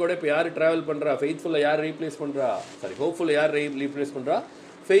கிறிஸ்டின் கூட இப்போ யார் டிராவல் பண்றா, ஃபெய்த்ஃபுல்ல யார் ரீப்ளேஸ் பண்றா, ஹோப்ஃபுல்ல யார் ரீப்ளேஸ் பண்றா,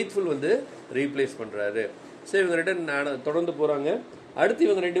 ஃபெய்த்ஃபுல் வந்து ரீப்ளேஸ் பண்றாரு. ஸோ இவங்க 2 தொடர்ந்து போறாங்க. அடுத்து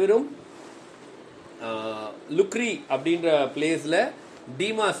இவங்க 2 பேரும் லுக்ரி அப்படின்ற பிளேஸ்ல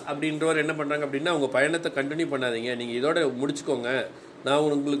டீமாஸ் அப்படின்றவர் என்ன பண்றாங்க அப்படின்னா, உங்க பயணத்தை கண்டினியூ பண்ணாதீங்க, நீங்க இதோட முடிச்சுக்கோங்க, நான்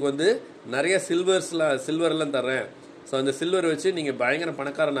உங்களுக்கு வந்து நிறைய சில்வர்லாம் தர்றேன், ஸோ அந்த சில்வர் வச்சு நீங்கள் பயங்கர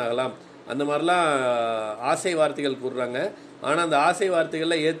பணக்காரன் ஆகலாம், அந்த மாதிரிலாம் ஆசை வார்த்தைகள் கூறுறாங்க. ஆனால் அந்த ஆசை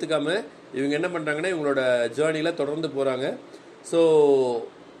வார்த்தைகள்லாம் ஏற்றுக்காம இவங்க என்ன பண்ணுறாங்கன்னா இவங்களோட ஜேர்னியில் தொடர்ந்து போகிறாங்க. ஸோ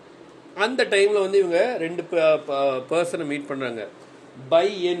அந்த டைமில் வந்து இவங்க 2 பர்சனை மீட் பண்ணுறாங்க.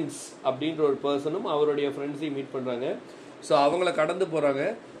 பையன்ஸ் அப்படின்ற ஒரு பர்சனும் அவருடைய ஃப்ரெண்ட்ஸையும் மீட் பண்ணுறாங்க. ஸோ அவங்கள கடந்து போகிறாங்க.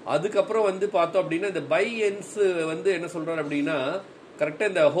 அதுக்கப்புறம் வந்து பார்த்தோம் அப்படின்னா இந்த பையன்ஸ் வந்து என்ன சொல்கிறாரு அப்படின்னா,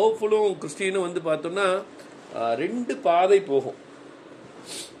 கரெக்டாக இந்த ஹோப்ஃபுல்லும் கிறிஸ்டியனும் வந்து பார்த்தோம்னா 2 பாதை போகும்.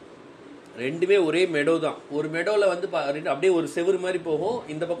 2மே ஒரே மெடோ தான். ஒரு மெடோவில் வந்து அப்படியே ஒரு செவுறு மாதிரி போகும்,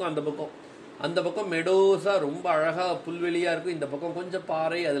 இந்த பக்கம் அந்த பக்கம். அந்த பக்கம் மெடோஸாக ரொம்ப அழகாக புல்வெளியாக இருக்கும், இந்த பக்கம் கொஞ்சம்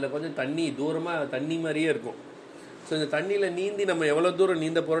பாறை, அதில் கொஞ்சம் தண்ணி, தூரமாக தண்ணி மாதிரியே இருக்கும். ஸோ இந்த தண்ணியில் நீந்தி நம்ம எவ்வளோ தூரம்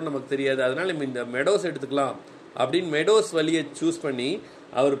நீந்த போகிறோம் நமக்கு தெரியாது, அதனால நம்ம இந்த மெடோஸ் எடுத்துக்கலாம் அப்படின்னு மெடோஸ் வழியை சூஸ் பண்ணி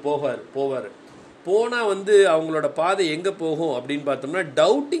அவர் போவார். போனால் வந்து அவங்களோட பாதை எங்கே போகும் அப்படின்னு பார்த்தோம்னா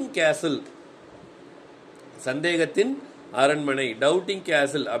டவுட்டிங் கேசல், சந்தேகத்தின் அரண்மனை, டவுட்டிங்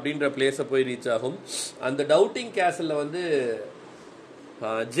கேசல் அப்படின்ற பிளேஸை போய் ரீச் ஆகும். அந்த டவுட்டிங் கேசலில் வந்து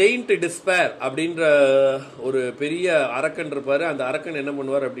ஜெயிண்ட் டிஸ்பேர் அப்படின்ற ஒரு பெரிய அரக்கன் இருப்பார். அந்த அரக்கன் என்ன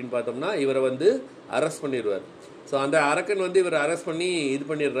பண்ணுவார் அப்படின்னு பார்த்தோம்னா இவரை வந்து அரெஸ்ட் பண்ணிடுவார். ஸோ அந்த அரக்கன் வந்து இவரை அரெஸ்ட் பண்ணி இது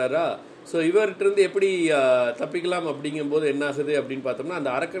பண்ணிடுறாரா. ஸோ இவர்கிட்ட இருந்து எப்படி தப்பிக்கலாம் அப்படிங்கும்போது என்ன ஆகுது அப்படின்னு பார்த்தோம்னா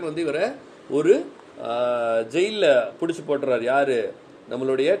அந்த அரக்கன் வந்து இவரை ஒரு ஜெயிலில் பிடிச்சி போட்டுறாரு. யாரு?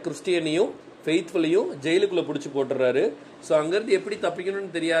 நம்மளுடைய கிறிஸ்டியனையும் ஃபெய்த்ஃபுல்லையும் ஜெயிலுக்குள்ளே பிடிச்சி போட்டுறாரு. ஸோ அங்கேருந்து எப்படி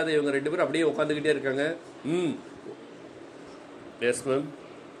தப்பிக்கணும்னு தெரியாத இவங்க 2 பேரும் அப்படியே உட்காந்துக்கிட்டே இருக்காங்க. Yes ma'am,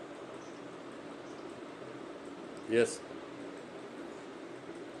 yes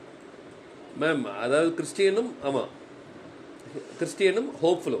ma'am. அதாவது கிறிஸ்டியனும், ஆமாம், கிறிஸ்டியனும்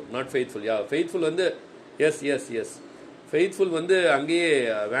ஹோப்ஃபுல்லும், நாட் ஃபெய்த்ஃபுல். ஃபெய்த்ஃபுல் வந்து எஸ் ஃபெய்த்ஃபுல் வந்து அங்கேயே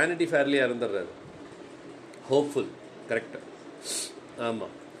வேனிட்டி ஃபேர்லியாக இருந்துடுறாரு. ஹோப்ஃபுல் கரெக்ட்,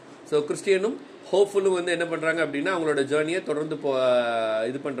 ஆமாம். ஸோ கிறிஸ்டியனும் ஹோப்ஃபுல்லும் வந்து என்ன பண்ணுறாங்க அப்படின்னா அவங்களோட ஜேர்னியை தொடர்ந்து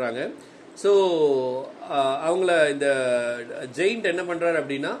இது பண்ணுறாங்க. ஸோ அவங்கள இந்த ஜெயிண்ட் என்ன பண்ணுறாரு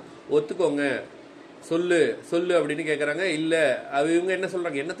அப்படின்னா ஒத்துக்கோங்க, சொல்லு அப்படின்னு கேட்குறாங்க. இல்லை இவங்க என்ன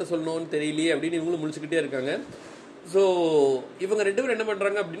சொல்கிறாங்க, என்னத்தை சொல்லணும்னு தெரியலையே அப்படின்னு இவங்களும் முழிச்சுக்கிட்டே இருக்காங்க. ஸோ இவங்க 2 பேரும் என்ன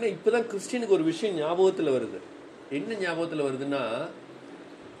பண்ணுறாங்க அப்படின்னா இப்போ தான் கிறிஸ்டியனுக்கு ஒரு விஷயம் ஞாபகத்தில் வருது. என்ன ஞாபகத்தில் வருதுன்னா,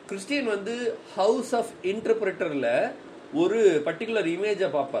 கிறிஸ்டியன் வந்து ஹவுஸ் ஆஃப் இன்டர்பிரட்டரில் ஒரு பர்டிகுலர் இமேஜை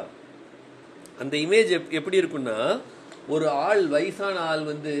பார்ப்பார். அந்த இமேஜ் எப்படி இருக்குன்னா, ஒரு ஆள், வயசான ஆள்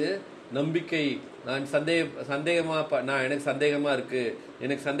வந்து நம்பிக்கை, நான் எனக்கு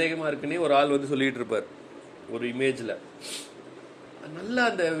சந்தேகமாக இருக்குன்னே ஒரு ஆள் வந்து சொல்லிட்டு இருப்பார் ஒரு இமேஜில். நல்லா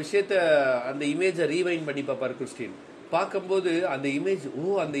அந்த விஷயத்த, அந்த இமேஜை ரீவைண்ட் பண்ணி பார்ப்பார் கிறிஸ்டின். பார்க்கும்போது அந்த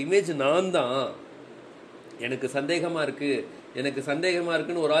இமேஜ் நான் தான், எனக்கு சந்தேகமாக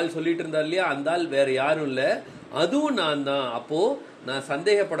இருக்குன்னு ஒரு ஆள் சொல்லிட்டு இருந்தார் இல்லையா, அந்த ஆள் வேற யாரும் இல்லை, அதுவும் நான் தான். அப்போது நான்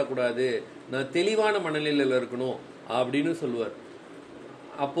சந்தேகப்படக்கூடாது, நான் தெளிவான மனநிலையில் இருக்கணும் அப்படின்னு சொல்லுவார்.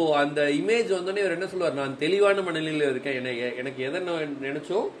 அப்போது அந்த இமேஜ் வந்தோடனே அவர் என்ன சொல்லுவார், நான் தெளிவான மனநிலையில் இருக்கேன், எனக்கு எதை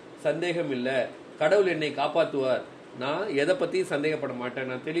நினைச்சோம் சந்தேகம் இல்லை, கடவுள் என்னை காப்பாற்றுவார், நான் எதை பற்றியும் சந்தேகப்பட மாட்டேன்,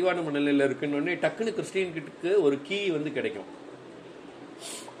 நான் தெளிவான மனநிலையில் இருக்குன்னு டக்குன்னு கிறிஸ்டியன் கிட்ட ஒரு கீ வந்து கிடைக்கும்.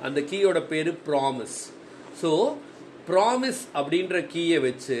 அந்த கீயோட பேர் ப்ராமிஸ். ஸோ ப்ராமிஸ் அப்படின்ற கீயை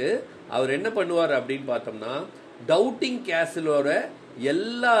வச்சு அவர் என்ன பண்ணுவார் அப்படின்னு பார்த்தோம்னா, டவுட்டிங் கேசலோட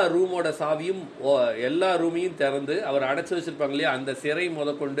எல்லா ரூமோட சாவியும், எல்லா ரூமையும் திறந்து, அவர் அடைச்சி வச்சிருப்பாங்க இல்லையா அந்த சிறை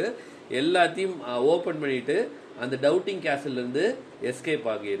முதற்கொண்டு எல்லாத்தையும் ஓப்பன் பண்ணிட்டு அந்த டவுட்டிங் கேசல்லேருந்து எஸ்கேப்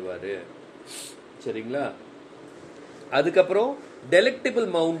ஆகிடுவார். சரிங்களா? அதுக்கப்புறம் டெலக்டிபிள்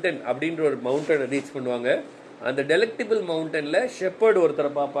மவுண்டன் அப்படின்ற ஒரு மவுண்டனை ரீச் பண்ணுவாங்க. அந்த டெலக்டிபிள் மவுண்டனில் ஷெப்பர்டு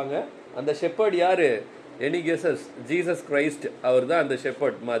ஒருத்தரை பார்ப்பாங்க. அந்த ஷெப்பர்டு யாரு? Any guesses? Jesus Christ. அவர் தான் அந்த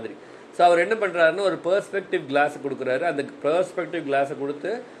ஷெப்பர்ட் மாதிரி. ஸோ அவர் என்ன பண்ணுறாருன்னு ஒரு பெர்ஸ்பெக்டிவ் கிளாஸை கொடுக்குறாரு. அந்த பெர்ஸ்பெக்டிவ் கிளாஸை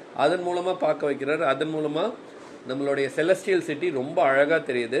கொடுத்து அதன் மூலமாக பார்க்க வைக்கிறாரு. அதன் மூலமாக நம்மளுடைய செலஸ்டியல் சிட்டி ரொம்ப அழகாக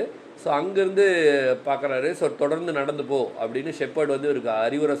தெரியுது. ஸோ அங்கேருந்து பார்க்குறாரு. ஸோ தொடர்ந்து நடந்து போ அப்படின்னு ஷெப்பர்டு வந்து இவருக்கு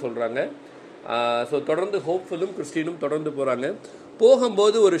அறிவுரை சொல்கிறாங்க. ஸோ தொடர்ந்து ஹோப்ஃபுல்லும் கிறிஸ்டியனும் தொடர்ந்து போகிறாங்க.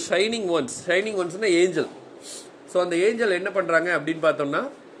 போகும்போது ஒரு ஷைனிங் ஒன்ஸ்னால் ஏஞ்சல். ஸோ அந்த ஏஞ்சல் என்ன பண்ணுறாங்க அப்படின்னு பார்த்தோம்னா,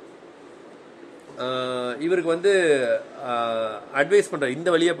 இவருக்கு வந்து அட்வைஸ் பண்ணுறாரு, இந்த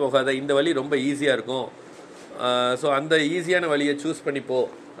வழியே போகாத, இந்த வழி ரொம்ப ஈஸியாக இருக்கும், ஸோ அந்த ஈஸியான வழியை சூஸ் பண்ணிப்போ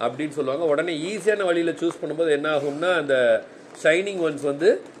அப்படின்னு சொல்லுவாங்க. உடனே ஈஸியான வழியில் சூஸ் பண்ணும்போது என்ன ஆகும்னா, அந்த ஷைனிங் ஒன்ஸ் வந்து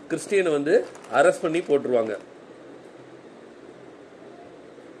கிறிஸ்டியனை வந்து அரெஸ்ட் பண்ணி போட்டுருவாங்க.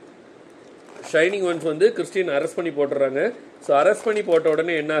 ஷைனிங் ஒன்ஸ் வந்து கிறிஸ்டியன் அரெஸ்ட் பண்ணி போட்டுறாங்க. ஸோ அரெஸ்ட் பண்ணி போட்ட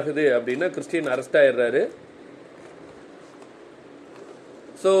உடனே என்ன ஆகுது அப்படின்னா, கிறிஸ்டியன் அரெஸ்ட் ஆயிடுறாரு.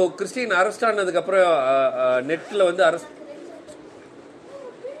 ஸோ கிறிஸ்டியன் அரெஸ்ட் ஆனதுக்கப்புறம் நெட்டில் வந்து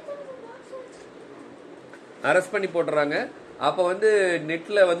அரெஸ்ட் பண்ணி போட்டுறாங்க. அப்போ வந்து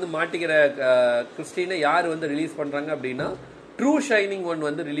நெட்டில் வந்து மாட்டிக்கிற கிறிஸ்டினை யார் வந்து ரிலீஸ் பண்ணுறாங்க அப்படின்னா ட்ரூ ஷைனிங் ஒன்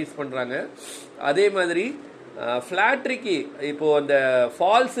வந்து ரிலீஸ் பண்ணுறாங்க. அதே மாதிரி ஃப்ளாட்ரிக்கு இப்போ அந்த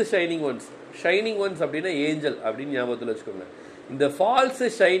ஃபால்ஸ் ஷைனிங் ஒன்ஸ் அப்படின்னா ஏஞ்சல் அப்படின்னு ஞாபகத்தில் வச்சுக்கோங்க. இந்த ஃபால்ஸ்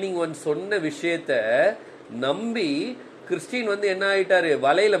ஷைனிங் ஒன்ஸ் சொன்ன விஷயத்த நம்பி கிறிஸ்டின் வந்து என்ன ஆகிட்டாரு,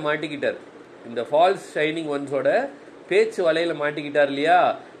 வலையில மாட்டிக்கிட்டார். இந்த ஃபால்ஸ் ஷைனிங் ஒன்ஸோட பேச்சு வலையில மாட்டிக்கிட்டார் இல்லையா.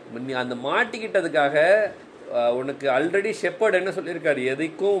 அந்த மாட்டிக்கிட்டதுக்காக உனக்கு ஆல்ரெடி ஷெப்பர்ட் என்ன சொல்லியிருக்காரு,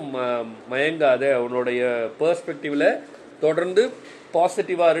 எதைக்கும் மயங்காத, உன்னுடைய பெர்ஸ்பெக்டிவ்ல தொடர்ந்து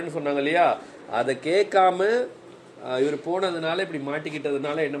பாசிட்டிவாருன்னு சொன்னாங்க இல்லையா. அதை கேட்காம இவர் போனதுனால இப்படி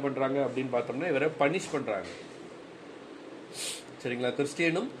மாட்டிக்கிட்டதுனால என்ன பண்றாங்க அப்படின்னு பார்த்தோம்னா இவரை பனிஷ் பண்றாங்க. சரிங்களா.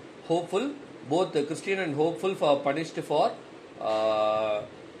 கிறிஸ்டியனும் hopeful, both Christian and hopeful for punished for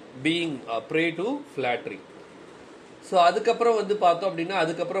being pray to ஃபிளாட்ரி. So அதுக்கப்புறம் வந்து பார்த்தோம் அப்படின்னா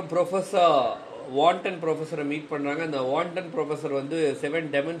அதுக்கப்புறம் வாண்டன் ப்ரொஃபஸரை மீட் பண்ணுறாங்க. அந்த வாண்டன் ப்ரொஃபஸர் வந்து 7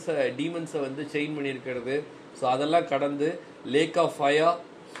 டீமன்ஸை வந்து செயின் பண்ணியிருக்கிறது. ஸோ அதெல்லாம் கடந்து lack of fire.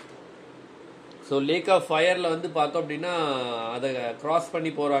 So lack of ஃபயரில் வந்து பார்த்தோம் அப்படின்னா அதை கிராஸ்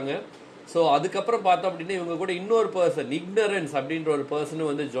பண்ணி போகிறாங்க. ஸோ அதுக்கப்புறம் பார்த்தோம் அப்படின்னா இவங்க கூட இன்னொரு பர்சன் இக்னரன்ஸ் அப்படின்ற ஒரு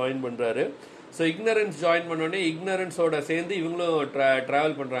பர்சனும் வந்து ஜாயின் பண்ணுறாரு. ஸோ இக்னரன்ஸ் ஜாயின் பண்ணோடனே இக்னரன்ஸோட சேர்ந்து இவங்களும்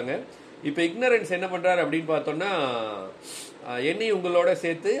ட்ராவல் பண்ணுறாங்க. இப்போ இக்னரன்ஸ் என்ன பண்ணுறாரு அப்படின்னு பார்த்தோம்னா என்னையும் உங்களோட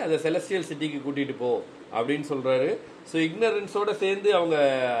சேர்த்து அதை செலஸ்டியல் சிட்டிக்கு கூட்டிகிட்டு போ அப்படின்னு சொல்கிறாரு. ஸோ இக்னரன்ஸோட சேர்ந்து அவங்க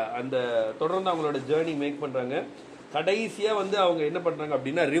அந்த தொடர்ந்து அவங்களோட ஜேர்னி மேக் பண்ணுறாங்க. கடைசியாக வந்து அவங்க என்ன பண்ணுறாங்க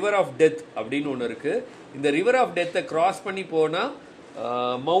அப்படின்னா ரிவர் ஆஃப் டெத் அப்படின்னு ஒன்று இருக்குது. இந்த ரிவர் ஆஃப் டெத்தை கிராஸ் பண்ணி போனால்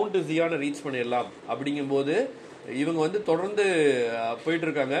மவுண்ட் ஜியானை ரீச் பண்ணிடலாம். அப்படிங்கும்போது இவங்க வந்து தொடர்ந்து போயிட்டு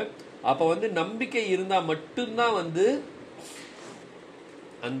இருக்காங்க. அப்போ வந்து நம்பிக்கை இருந்தால் மட்டும்தான் வந்து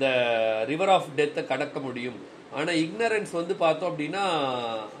அந்த ரிவர் ஆஃப் டெத்தை கடக்க முடியும். ஆனால் இக்னரன்ஸ் வந்து பார்த்தோம் அப்படின்னா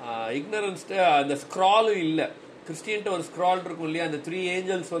இக்னரன்ஸ்ட அந்த ஸ்க்ராலும் இல்லை. கிறிஸ்டியன்ட்ட ஒரு ஸ்க்ரால் இருக்கும் இல்லையா. அந்த 3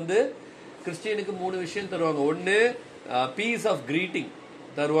 ஏஞ்சல்ஸ் வந்து கிறிஸ்டியனுக்கு 3 விஷயம் தருவாங்க. ஒன்று பீஸ் ஆஃப் கிரீட்டிங்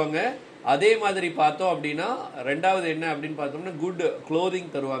தருவாங்க. அதே மாதிரி பார்த்தோம் அப்படின்னா ரெண்டாவது என்ன அப்படின்னு பார்த்தோம்னா குட்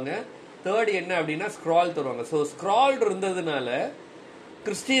க்ளோதிங் தருவாங்க. தேர்ட் என்ன அப்படின்னா ஸ்க்ரால் தருவாங்க. ஸோ ஸ்க்ரால் இருந்ததுனால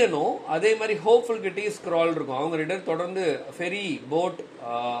கிறிஸ்டியனும் அதே மாதிரி ஹோப்ஃபுல் கிட்டேயும் ஸ்க்ரால் இருக்கும். அவங்க 2 தொடர்ந்து ferry boat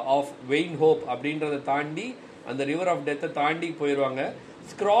of vein hope அப்படின்றத தாண்டி அந்த ரிவர் ஆஃப் டெத்தை தாண்டி போயிடுவாங்க.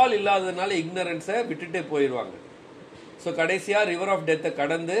 ஸ்க்ரால் இல்லாததுனால இக்னரன்ஸை விட்டுட்டு போயிடுவாங்க. ஸோ கடைசியாக ரிவர் ஆஃப் டெத்தை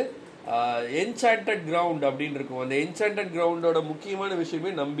கடந்து என்சாண்டட் கிரவுண்ட் அப்படின்னு இருக்கும். அந்த என்சாண்டட் கிரவுண்டோட முக்கியமான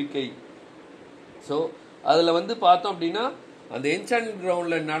விஷயமே நம்பிக்கை. ஸோ அதில் வந்து பார்த்தோம் அப்படின்னா அந்த என்சாண்டட்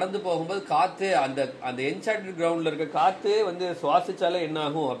கிரவுண்டில் நடந்து போகும்போது காற்று அந்த என்சாண்டட் கிரவுண்டில் இருக்க காற்று வந்து சுவாசிச்சாலே என்ன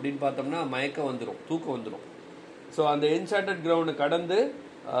ஆகும் அப்படின்னு பார்த்தோம்னா மயக்கம் வந்துடும், தூக்கம் வந்துடும். ஸோ அந்த என்சாண்டட் கிரவுண்டை கடந்து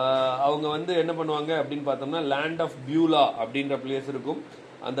அவங்க வந்து என்ன பண்ணுவாங்க அப்படின்னு பார்த்தோம்னா லேண்ட் ஆஃப் பியூலா அப்படின்ற பிளேஸ் இருக்கும்.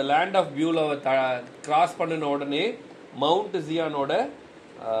 அந்த லேண்ட் ஆஃப் பியூலாவை கிராஸ் பண்ணின உடனே மவுண்ட் ஜியானோட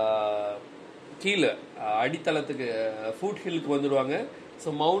கீழே அடித்தளத்துக்கு ஃபுட் ஹில்லுக்கு வந்துடுவாங்க. ஸோ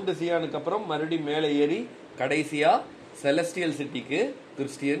மவுண்ட் ஜியானுக்கு அப்புறம் மறுபடியும் மேலே ஏறி கடைசியாக செலஸ்டியல் சிட்டிக்கு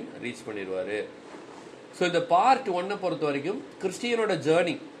கிறிஸ்டியன் ரீச் பண்ணிடுவார். ஸோ இந்த பார்ட் 1 பொறுத்த வரைக்கும் கிறிஸ்டியனோட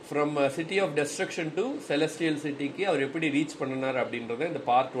journey from city of destruction to celestial சிட்டிக்கு அவர் எப்படி ரீச் பண்ணினார் அப்படின்றத இந்த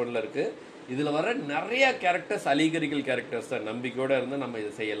பார்ட் 1 இருக்கு. இதில் வர நிறைய கேரக்டர்ஸ் அலிகரிக்கல் கேரக்டர்ஸ் தான். நம்பிக்கையோடு இருந்தால் நம்ம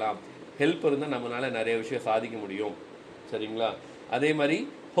இதை செய்யலாம், ஹெல்ப் இருந்தால் நம்மளால நிறைய விஷயம் சாதிக்க முடியும். சரிங்களா. அதே மாதிரி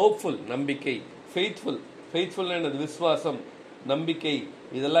ஹோப்ஃபுல் நம்பிக்கை, ஃபெய்த்ஃபுல்னா என்னது, விசுவாசம், நம்பிக்கை,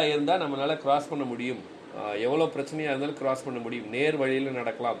 இதெல்லாம் இருந்தால் நம்மளால கிராஸ் பண்ண முடியும். எவ்வளோ பிரச்சனையாக இருந்தாலும் கிராஸ் பண்ண முடியும், நேர் வழியில்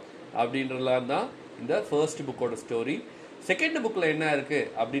நடக்கலாம் அப்படின்றலாம் தான் இந்த ஃபர்ஸ்ட் புக்கோட ஸ்டோரி. செகண்ட் புக்கில் என்ன இருக்குது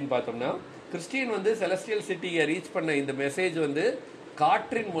அப்படின்னு பார்த்தோம்னா கிறிஸ்டியன் வந்து செலஸ்டியல் சிட்டியை ரீச் பண்ண இந்த மெசேஜ் வந்து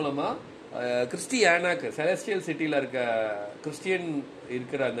காற்றின் மூலமாக கிறிஸ்டியானாக்கு செலஸ்டியல் சிட்டியில் இருக்க கிறிஸ்டியன்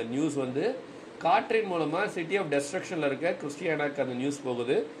இருக்கிற அந்த நியூஸ் வந்து காற்றின் மூலமாக சிட்டி ஆஃப் டெஸ்ட்ரக்ஷனில் இருக்க கிறிஸ்டியானாக்கு அந்த நியூஸ்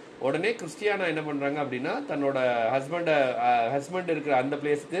போகுது. உடனே கிறிஸ்டியானா என்ன பண்ணுறாங்க அப்படின்னா தன்னோட ஹஸ்பண்ட் இருக்கிற அந்த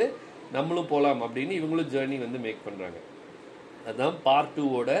பிளேஸ்க்கு நம்மளும் போகலாம் அப்படின்னு இவங்களும் ஜேர்னி வந்து மேக் பண்ணுறாங்க. அதுதான் part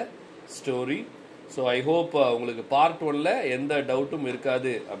 2ஓட story. So I hope உங்களுக்கு பார்ட் 1ல் எந்த டவுட்டும்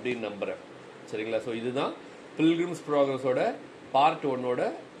இருக்காது அப்படின்னு நம்புகிறேன். சரிங்களா. ஸோ இதுதான் பில்கிரிம்ஸ் ப்ராக்ரஸோட பார்ட் 1ஓட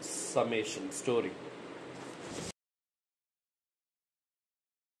சமேஷன் ஸ்டோரி.